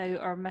left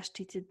out or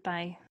mistreated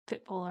by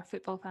football or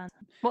football fans.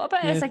 What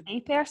about as a gay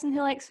person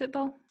who likes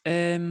football?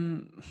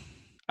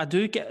 I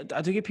do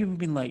get people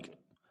being like,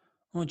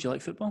 "Oh, do you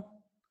like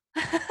football?"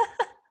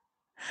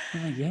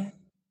 I'm like, yeah.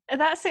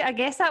 That's it. I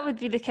guess that would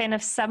be the kind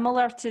of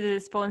similar to the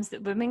response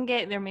that women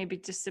get. They're maybe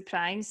just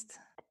surprised.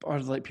 Or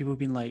like people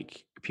being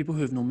like, people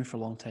who have known me for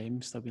a long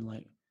time still being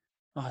like,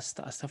 "Oh, I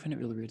still find it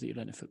really weird that you're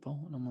into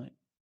football," and I'm like,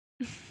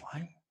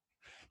 why?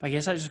 But I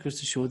guess that just goes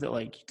to show that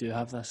like you do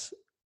have this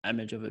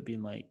image of it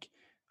being like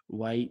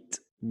white,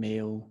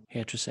 male,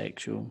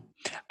 heterosexual.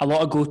 A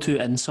lot of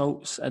go-to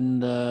insults in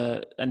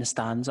the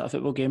stands at a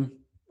football game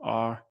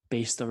are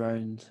based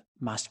around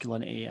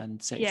masculinity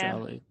and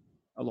sexuality.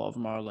 Yeah. A lot of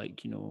them are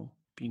like, you know,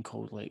 being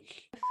called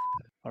like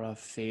or a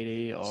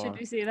fairy or should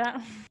we say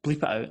that? Bleep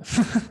it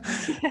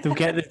out. they'll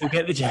get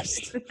the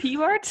gist. The P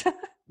word.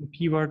 The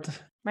P word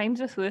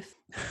rhymes with woof.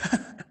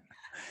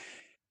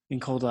 Being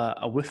called a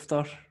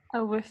woofter. A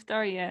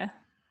woofter, yeah.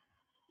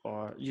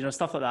 Or, you know,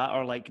 stuff like that,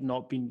 or like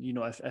not being, you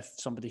know, if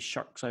somebody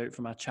shirks out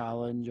from a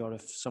challenge, or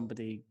if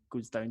somebody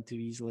goes down too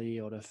easily,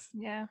 or if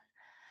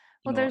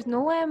well, there's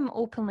no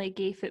openly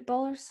gay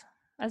footballers,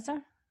 is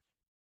there?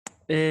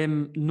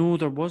 No,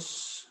 there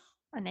was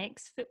an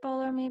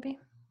ex-footballer, maybe.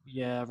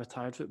 Yeah,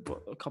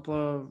 a couple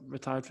of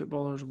retired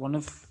footballers, one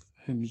of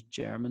whom's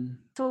German.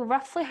 So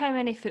roughly how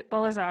many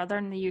footballers are there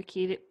in the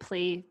UK that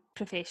play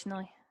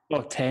professionally?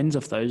 Well, tens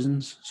of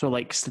thousands. So,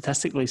 like,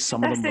 statistically,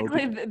 some of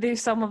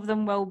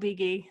them will be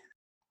gay.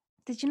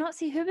 Did you not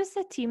see who was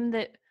the team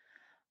that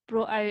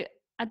brought out?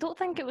 I don't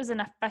think it was an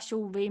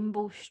official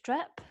rainbow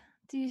strip.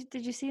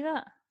 Did you see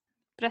that?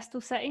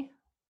 Bristol City.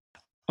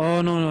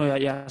 Oh no,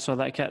 yeah. So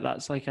that kit,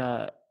 that's like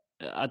a.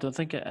 I don't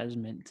think it is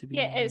meant to be.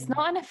 Yeah, it's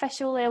not an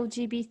official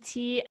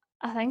LGBT.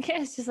 I think it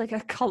is just like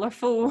a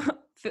colourful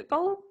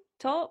football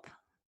top.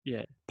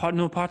 Yeah,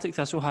 Partick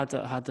Thistle had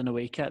an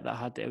away kit that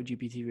had the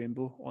LGBT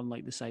rainbow on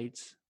like the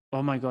sides.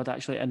 Oh my god!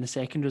 Actually, and the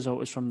second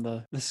result is from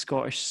the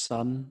Scottish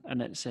Sun,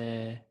 and it's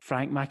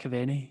Frank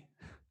McAvenny,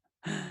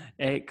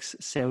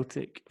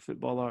 ex-Celtic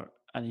footballer,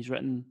 and he's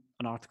written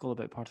an article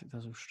about Partick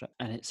Thistle strip,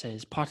 and it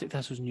says Partick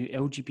Thistle's new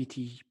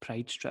LGBT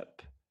pride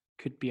strip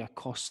could be a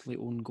costly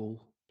own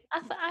goal.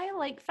 I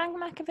like Frank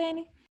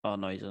McAvenny. Oh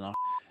no, he's enough.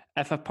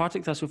 If a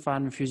Partick Thistle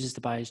fan refuses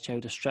to buy his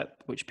child a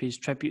strip which pays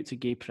tribute to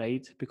gay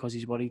pride because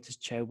he's worried his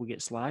child will get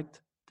slagged,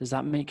 does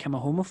that make him a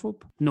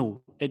homophobe?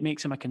 No, it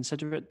makes him a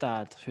considerate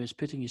dad who is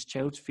putting his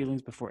child's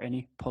feelings before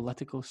any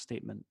political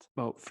statement.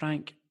 Well,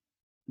 Frank,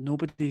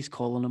 nobody's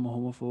calling him a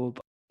homophobe.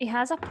 He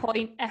has a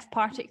point. If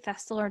Partick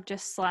Thistle are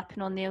just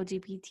slapping on the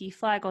LGBT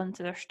flag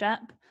onto their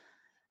strip,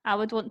 I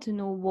would want to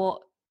know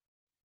what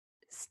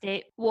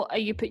are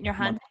you putting your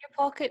hand in your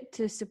pocket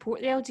to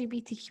support the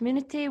LGBT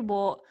community?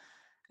 What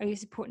are you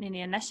supporting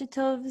any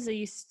initiatives? Are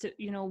you,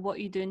 what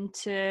are you doing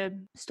to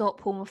stop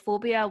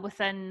homophobia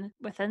within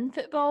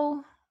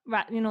football?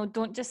 Right,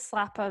 don't just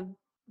slap a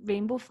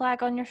rainbow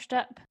flag on your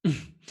strip.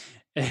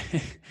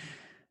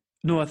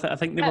 No, I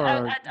think they were.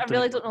 I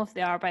really don't know if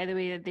they are. By the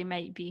way, they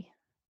might be.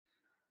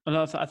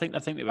 No, I think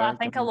they were. I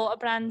think a lot of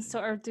brands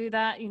sort of do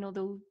that.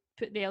 They'll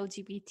put the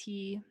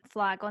LGBT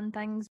flag on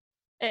things.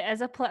 It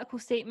is a political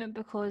statement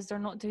because they're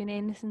not doing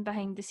anything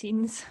behind the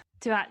scenes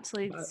to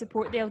actually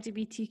support the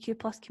LGBTQ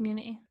plus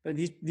community. But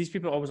these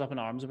people are always up in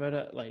arms about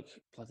it, like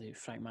bloody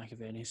Frank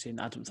McAvenny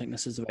saying, "I don't think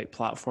this is the right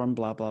platform,"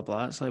 blah, blah,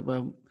 blah. It's like,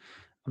 well,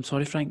 I'm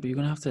sorry, Frank, but you're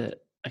going to have to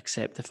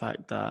accept the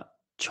fact that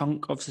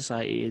chunk of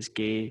society is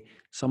gay.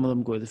 Some of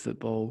them go to the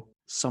football.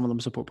 Some of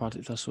them support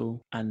Partick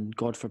Thistle. And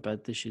God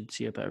forbid they should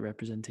see a bit of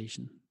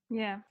representation.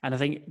 Yeah. And I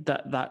think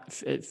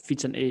that it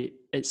feeds into...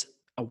 It's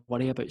a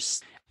worry about,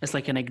 it's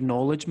like an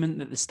acknowledgement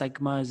that the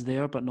stigma is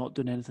there but not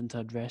doing anything to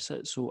address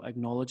it. So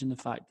acknowledging the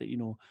fact that,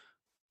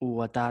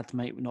 a dad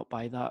might not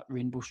buy that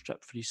rainbow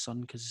strip for his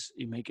son because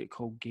he might get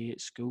called gay at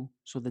school.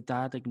 So the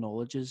dad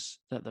acknowledges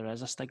that there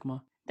is a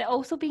stigma. That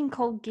also being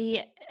called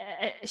gay,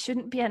 it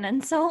shouldn't be an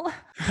insult.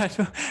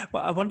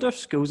 Well, I wonder if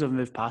schools have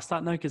moved past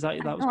that now, because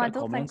that was quite a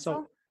common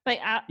insult. So. Like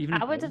I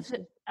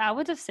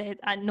would have said,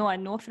 I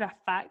know for a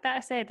fact that I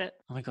said it.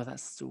 Oh my god,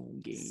 that's so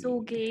gay.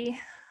 So gay.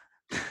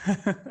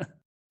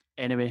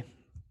 Anyway,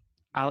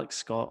 Alex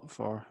Scott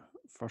for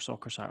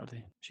Soccer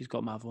Saturday. She's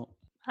got my vote.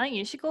 I think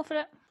you should go for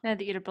it now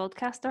that you're a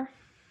broadcaster.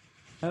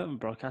 I'm a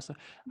broadcaster.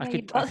 Yeah,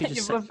 we've got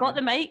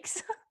the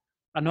mics.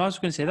 I know I was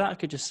going to say that. I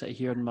could just sit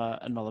here in my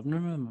living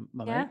room with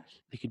my mic.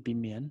 They could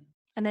beam me in.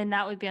 And then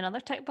that would be another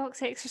tick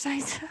box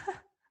exercise.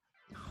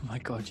 Oh my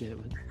god, yeah, it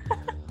would.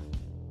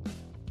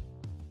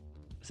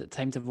 Is it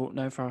time to vote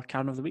now for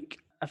Karen of the Week?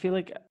 I feel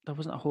like there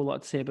wasn't a whole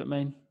lot to say about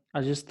mine.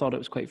 I just thought it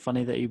was quite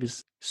funny that he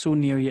was so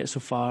near yet so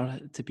far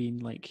to being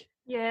like...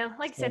 Yeah,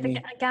 like I said,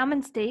 a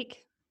gammon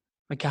steak.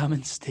 A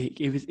gammon steak.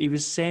 He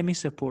was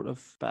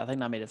semi-supportive, but I think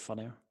that made it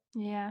funnier.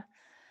 Yeah.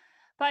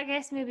 But I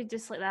guess maybe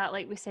just like that,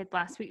 like we said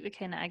last week, the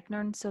kind of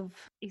ignorance of...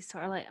 He's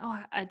sort of like, oh,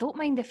 I don't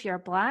mind if you're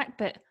black,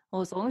 but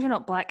as long as you're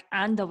not black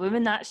and a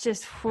woman, that's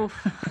just...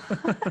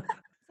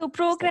 So So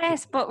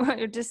progress, but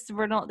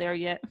we're not there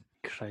yet.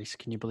 Christ,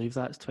 can you believe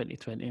that? It's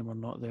 2020 and we're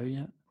not there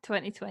yet?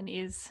 2020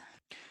 is.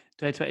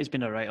 2020's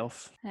been a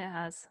write-off. It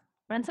has.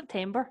 We're in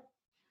September.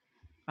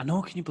 I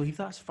know, can you believe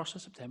that? It's 1st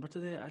of September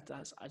today.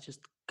 That's just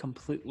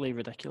completely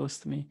ridiculous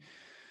to me.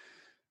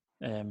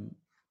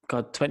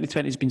 God,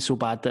 2020's been so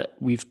bad that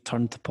we've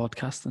turned to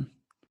podcasting.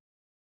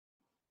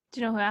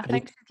 Do you know who I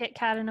think should get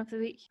Karen of the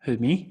Week? Who,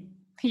 me?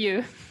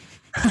 You.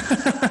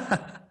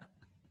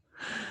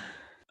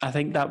 I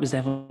think that was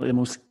definitely the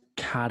most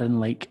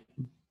Karen-like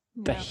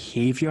Yeah.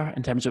 behaviour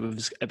in terms of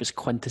it was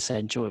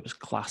quintessential, it was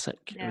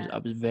classic. Yeah. I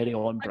was very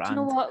on But brand. you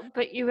know what?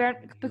 But you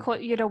weren't, because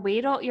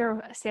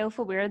you're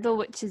self-aware though,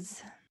 which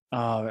is,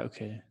 Oh, right,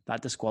 okay.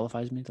 That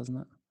disqualifies me, doesn't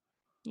it?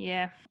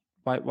 yeah.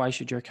 Why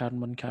should your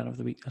Karen win Karen of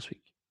the Week this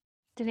week?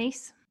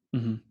 Denise?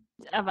 Mm-hmm.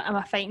 Am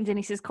I fighting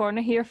Denise's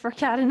corner here for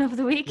Karen of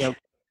the Week? Yep.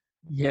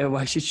 Yeah,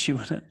 why should she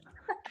win it?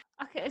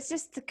 Okay, it's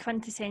just the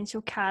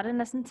quintessential Karen,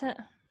 isn't it?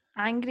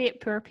 Angry at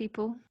poor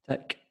people.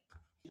 Like,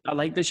 I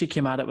like that she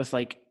came at it with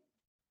like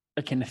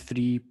a kind of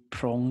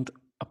 3-pronged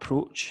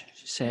approach.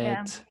 She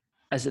said,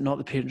 is it not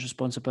the parents'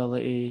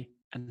 responsibility?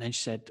 And then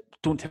she said,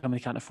 don't tell them they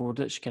can't afford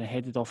it. She kind of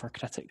headed off her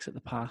critics at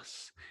the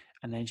pass.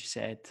 And then she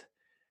said,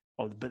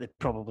 oh, but they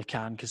probably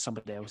can because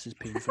somebody else is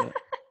paying for it.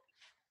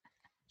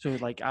 So,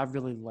 like, I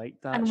really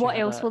liked that. And She what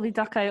had else will they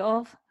duck out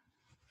of?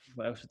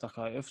 What else to duck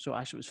out of? So,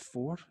 actually, it was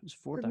 4. It was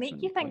 4 Would different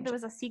make you think points. there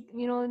was a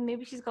secret,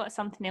 maybe she's got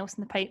something else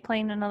in the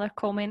pipeline, another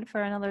comment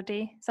for another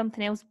day,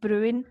 something else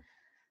brewing,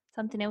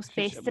 something else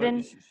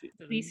festering.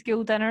 3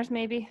 school dinners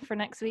maybe for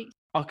next week.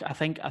 Okay, I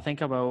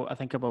think I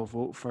will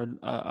vote for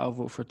I'll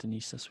vote for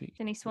Denise this week.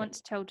 Denise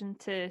wants children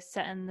to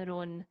sit in their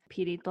own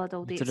period blood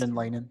all day. Put it in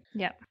lining.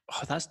 Yeah.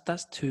 Oh,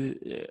 that's too.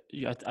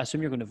 I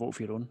assume you're going to vote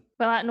for your own.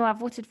 Well, I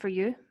voted for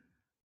you,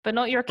 but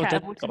not your cat. I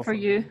voted for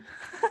you.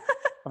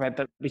 All right,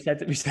 but we said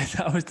that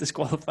I was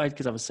disqualified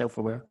because I was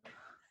self-aware,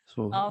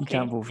 so you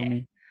can't vote for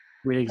me.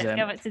 We're exempt.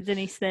 Give it to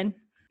Denise then.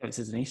 Give it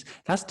to Denise.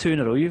 That's 2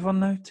 in a row you've won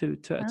now. 2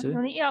 out of 2.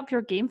 You'll need to up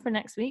your game for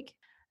next week.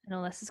 I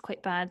know this is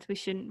quite bad. We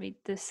shouldn't read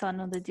the Sun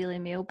or the Daily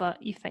Mail,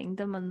 but you find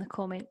them in the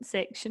comment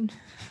section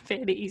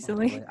very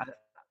easily.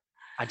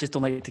 I just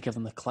don't like to give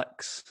them the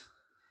clicks.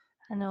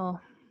 I know,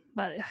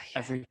 but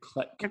every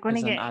click you're going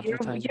to is an get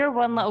advertising. your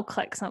one little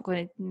click's not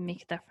going to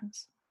make a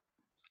difference.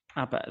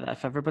 But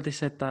if everybody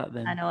said that,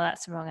 then I know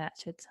that's the wrong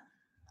attitude.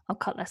 I'll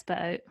cut this bit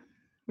out.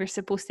 We're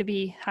supposed to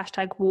be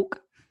 #woke.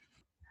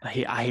 I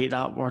hate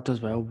that word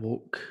as well.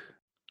 Woke.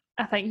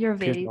 I think you're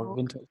very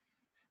woke.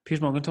 Piers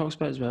Morgan talks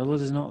about it as well.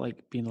 It's not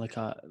like being like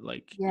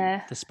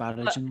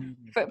disparaging.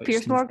 But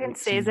Piers Morgan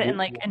says it in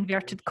like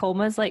inverted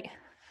commas, like.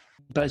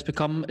 But it's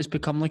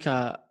become like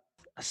a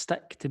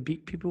stick to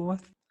beat people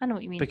with. I know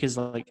what you mean. Because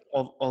like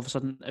all of a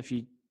sudden, if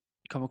you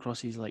come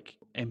across these like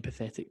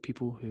empathetic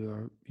people who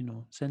are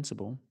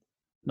sensible,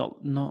 not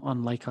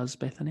unlike us,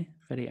 Bethany,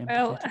 very empathetic.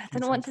 Well, I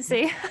don't know what to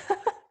say.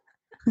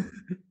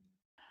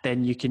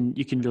 Then you can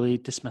really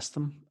dismiss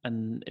them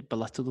and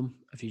belittle them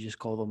if you just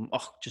call them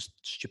just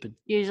stupid.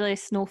 Usually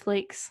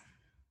snowflakes,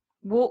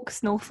 woke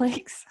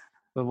snowflakes.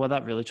 But what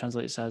that really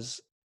translates as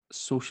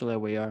socially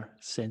aware,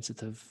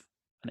 sensitive,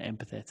 and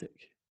empathetic,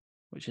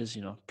 which is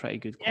pretty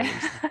good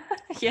qualities.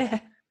 Yeah.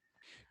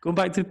 Going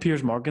back to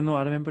Piers Morgan though,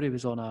 I remember he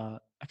was on I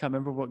can't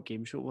remember what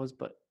game show it was,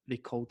 but they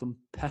called him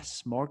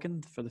Piss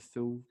Morgan for the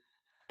full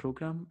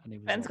program, and he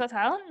was. Britain's Got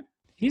Talent.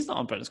 He's not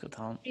on Britain's Got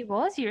Talent. He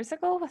was years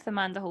ago with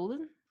Amanda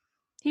Holden.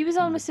 He was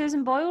on with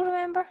Susan Boyle,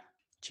 remember?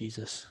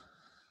 Jesus.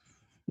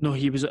 No,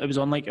 it was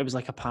on like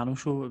a panel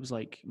show. It was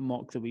like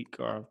Mock the Week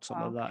or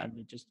something like that,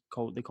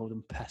 and they called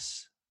him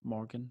Piss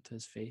Morgan to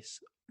his face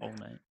all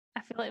night.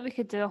 I feel like we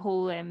could do a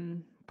whole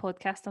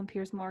podcast on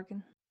Piers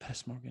Morgan.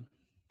 Piss Morgan.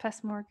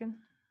 Piss Morgan.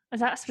 Is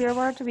that a swear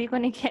word? Are we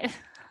going to get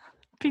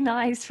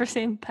penalised for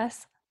saying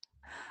piss?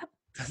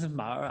 Doesn't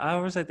matter. I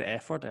always said the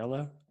F word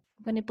earlier.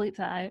 I'm going to bleep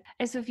that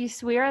out. So if you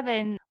swear,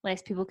 then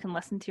less people can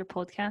listen to your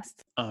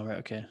podcast. Oh, right,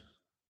 okay.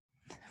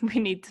 We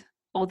need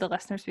all the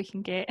listeners we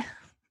can get.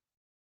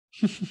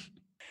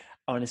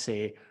 I want to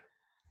say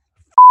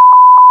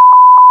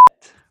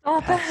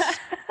Oh, but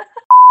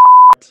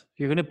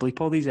you're going to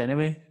bleep all these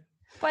anyway.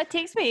 But it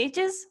takes me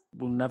ages.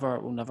 We'll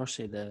never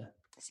say the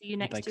See you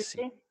next big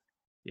Tuesday. C.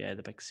 Yeah,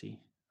 the big C.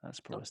 That's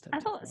probably step.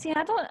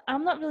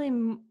 I'm not really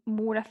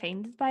more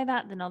offended by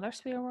that than other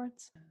swear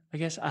words. I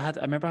guess I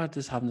remember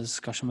having this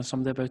discussion with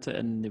somebody about it,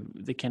 and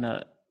they kind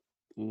of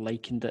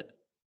likened it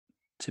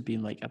to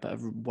being like a bit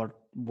of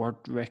word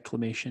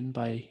reclamation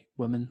by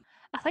women.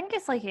 I think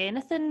it's like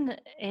anything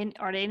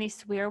or any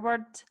swear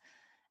word.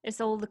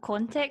 It's all the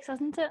context,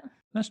 isn't it?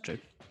 That's true.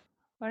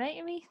 All right,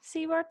 you wee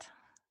C word.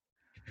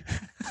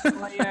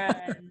 Or your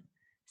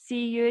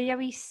see you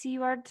wee C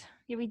word,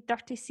 you wee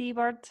dirty C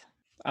word.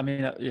 I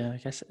mean, yeah, I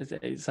guess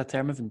it's a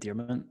term of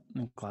endearment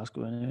in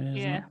Glasgow anyway, isn't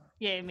it?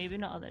 Yeah, maybe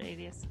not other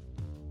areas.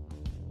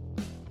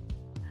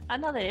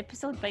 Another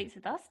episode bites the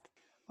dust.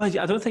 Well,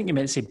 I don't think you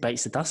meant to say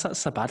bites the dust.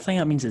 That's a bad thing.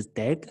 That means it's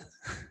dead.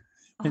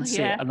 You meant to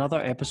say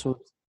another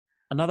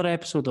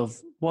episode of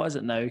What Is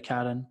It Now,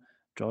 Karen,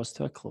 draws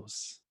to a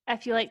close.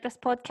 If you like this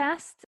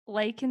podcast,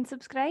 like and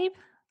subscribe.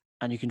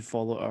 And you can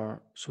follow our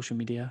social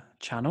media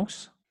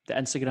channels, the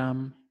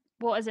Instagram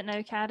What is it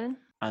now, Karen?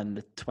 and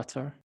the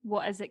Twitter.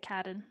 What is it,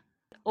 Karen?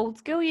 Old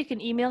school, you can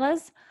email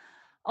us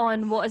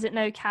on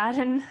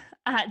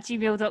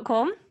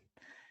whatisitnowkaren@gmail.com.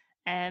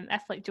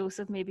 If, like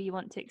Joseph, maybe you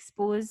want to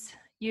expose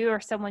you or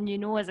someone you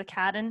know as a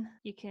Karen,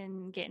 you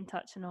can get in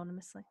touch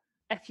anonymously.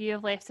 If you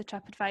have left a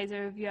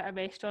TripAdvisor review at a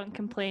restaurant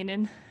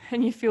complaining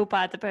and you feel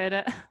bad about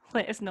it,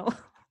 let us know.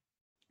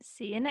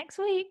 See you next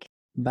week.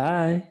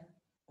 Bye.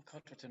 Oh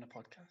God, we're doing a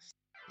podcast.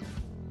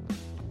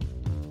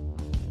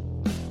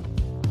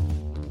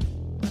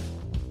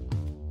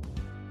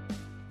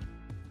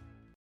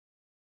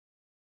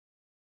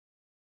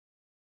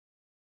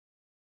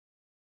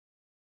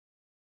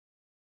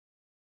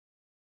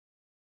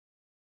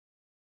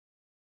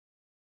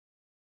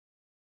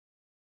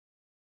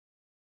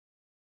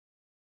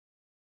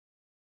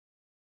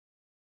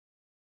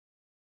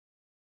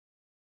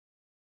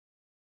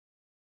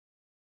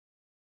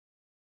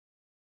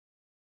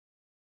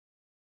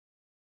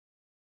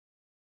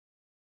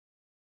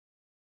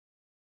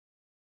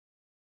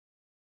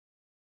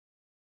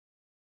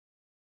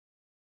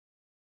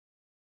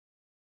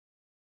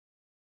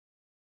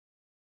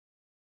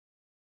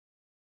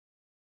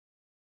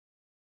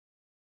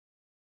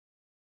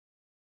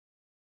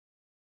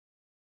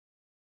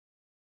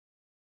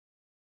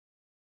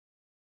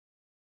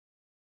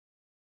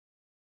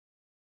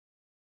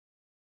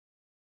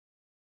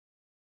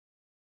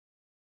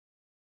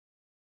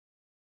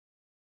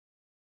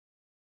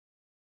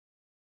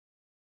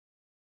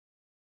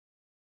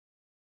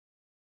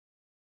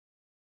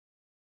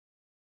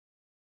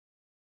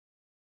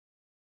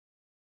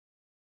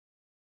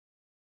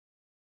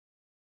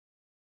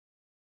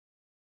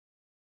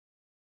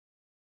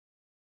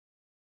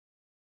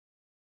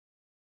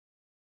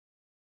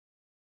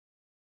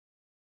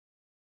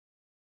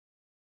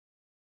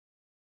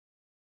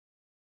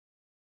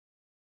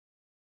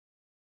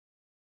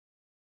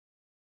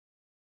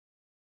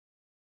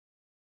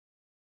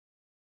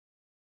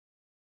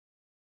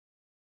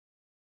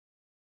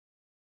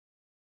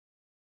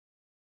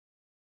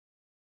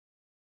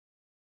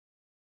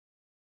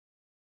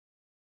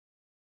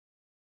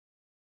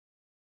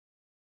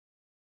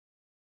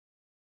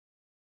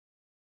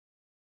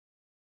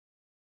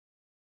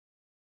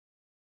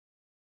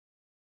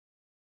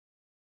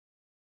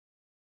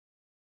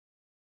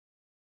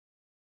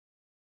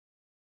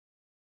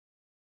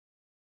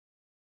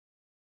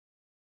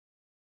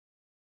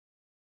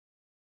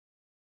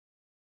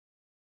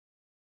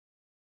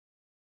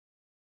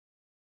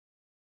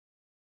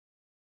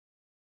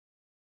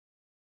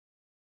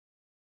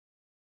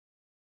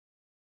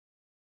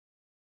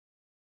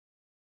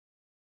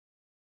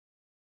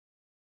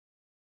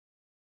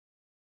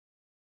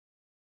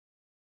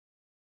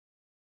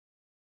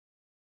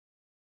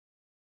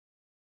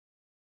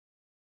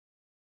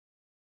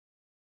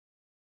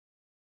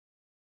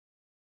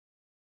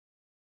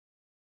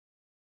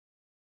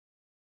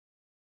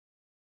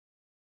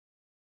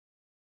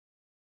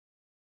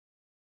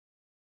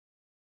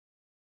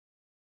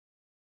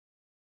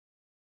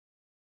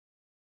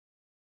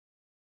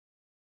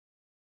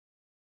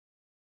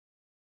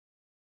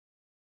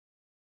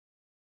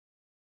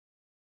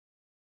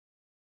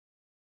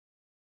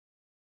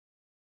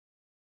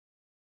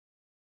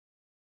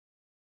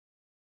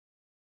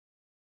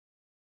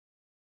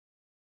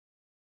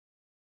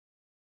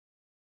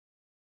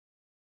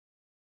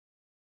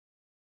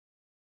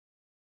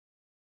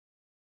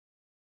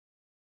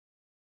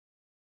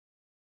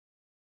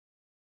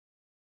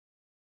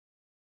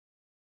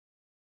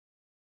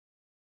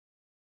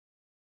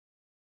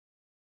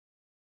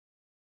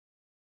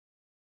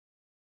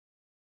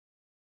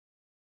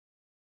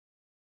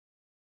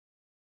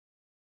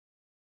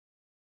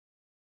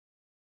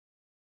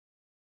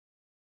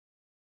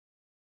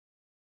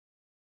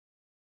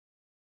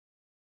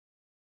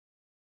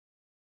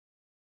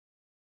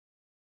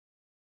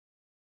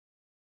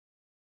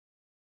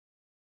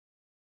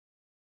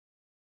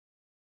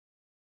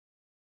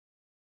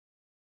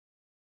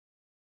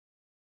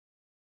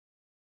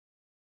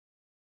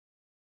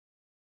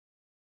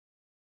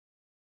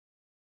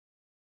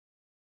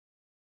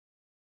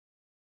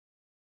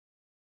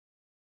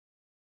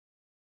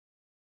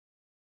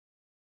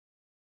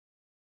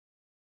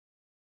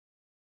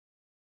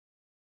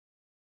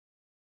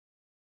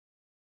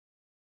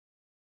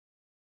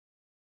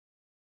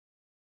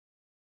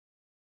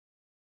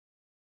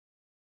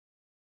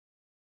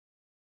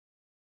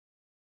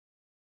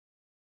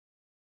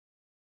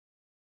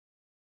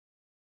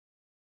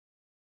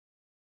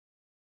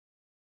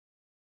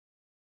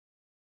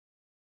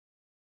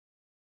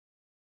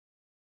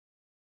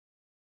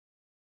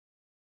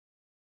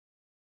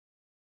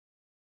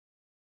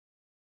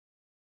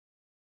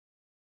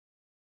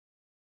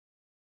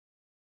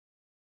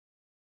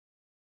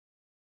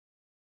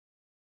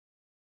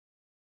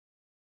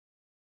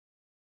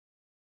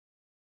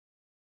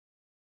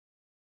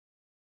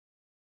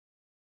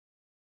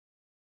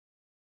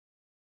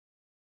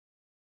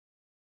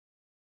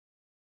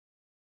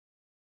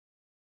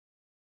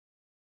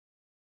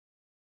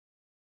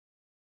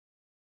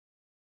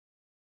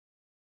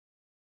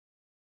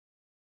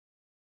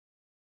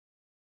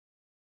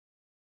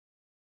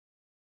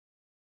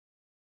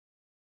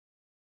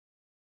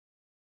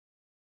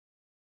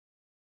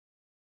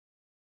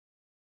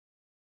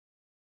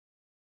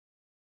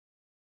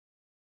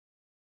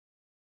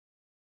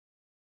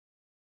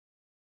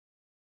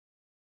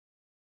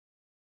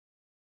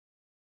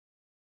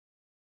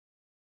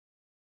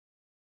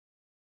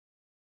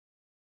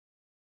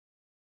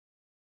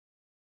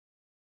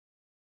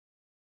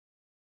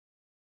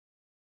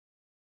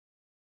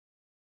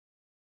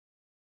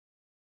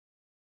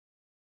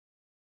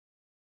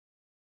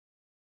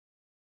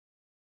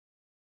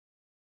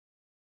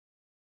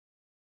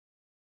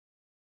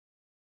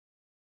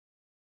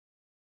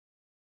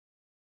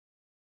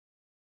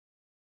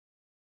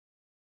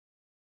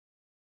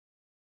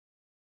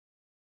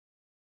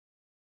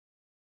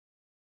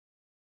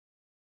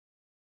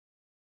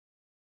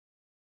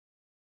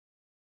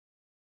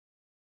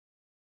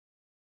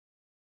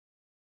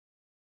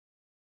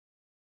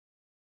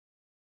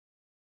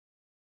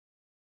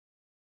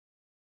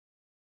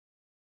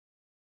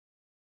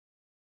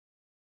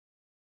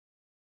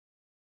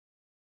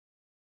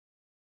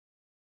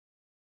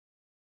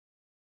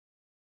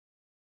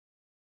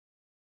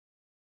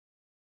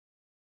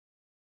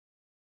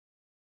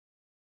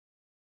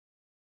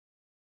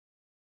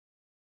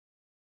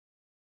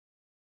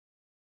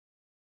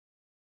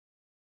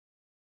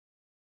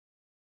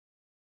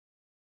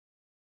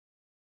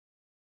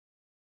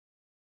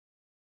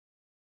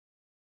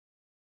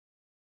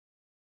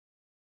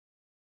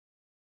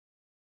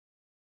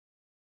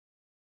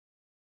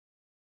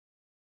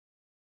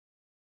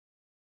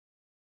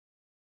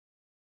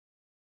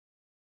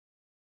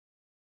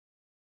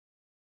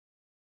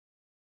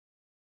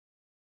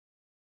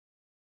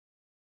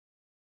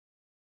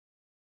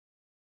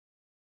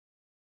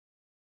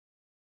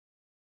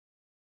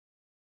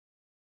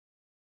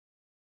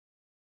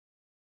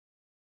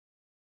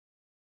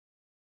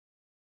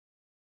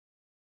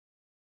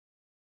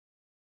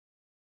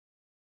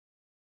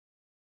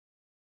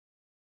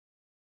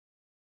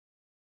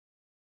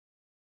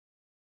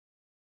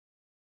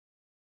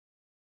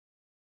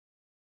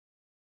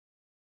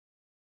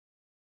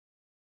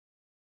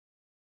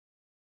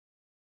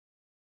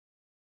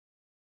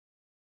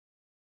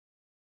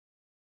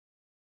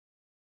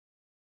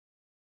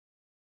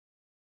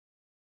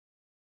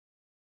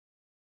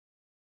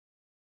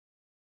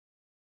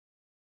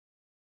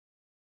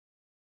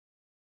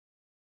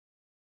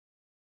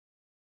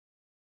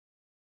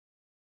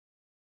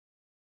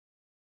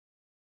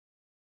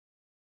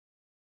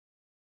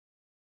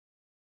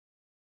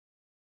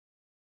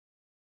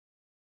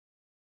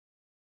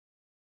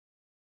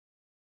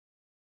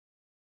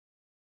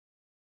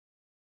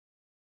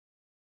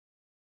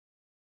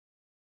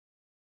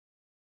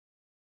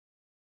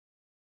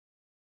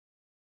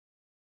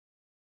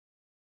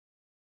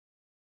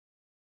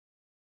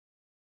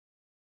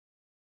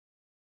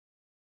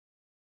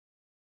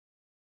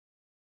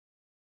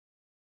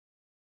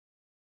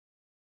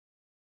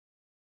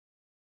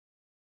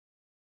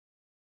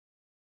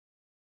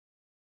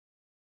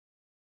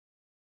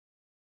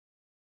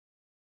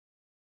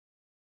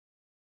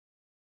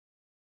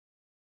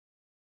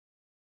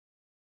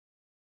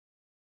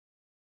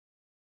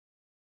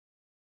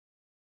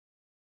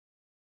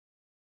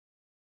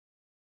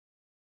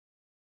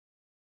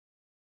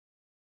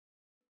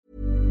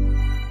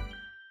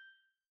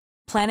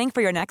 Planning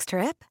for your next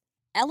trip?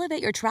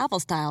 Elevate your travel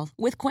style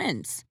with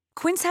Quince.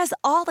 Quince has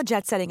all the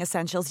jet-setting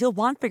essentials you'll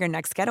want for your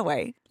next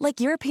getaway, like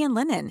European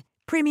linen,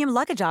 premium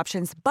luggage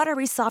options,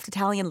 buttery soft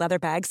Italian leather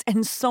bags,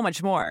 and so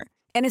much more.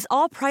 And is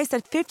all priced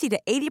at 50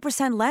 to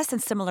 80% less than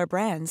similar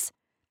brands.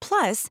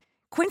 Plus,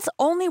 Quince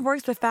only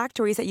works with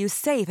factories that use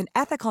safe and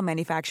ethical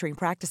manufacturing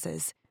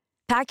practices.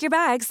 Pack your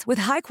bags with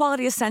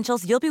high-quality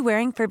essentials you'll be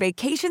wearing for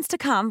vacations to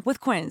come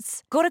with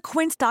Quince. Go to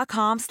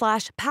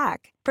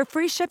quince.com/pack for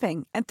free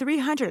shipping and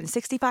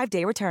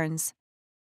 365-day returns.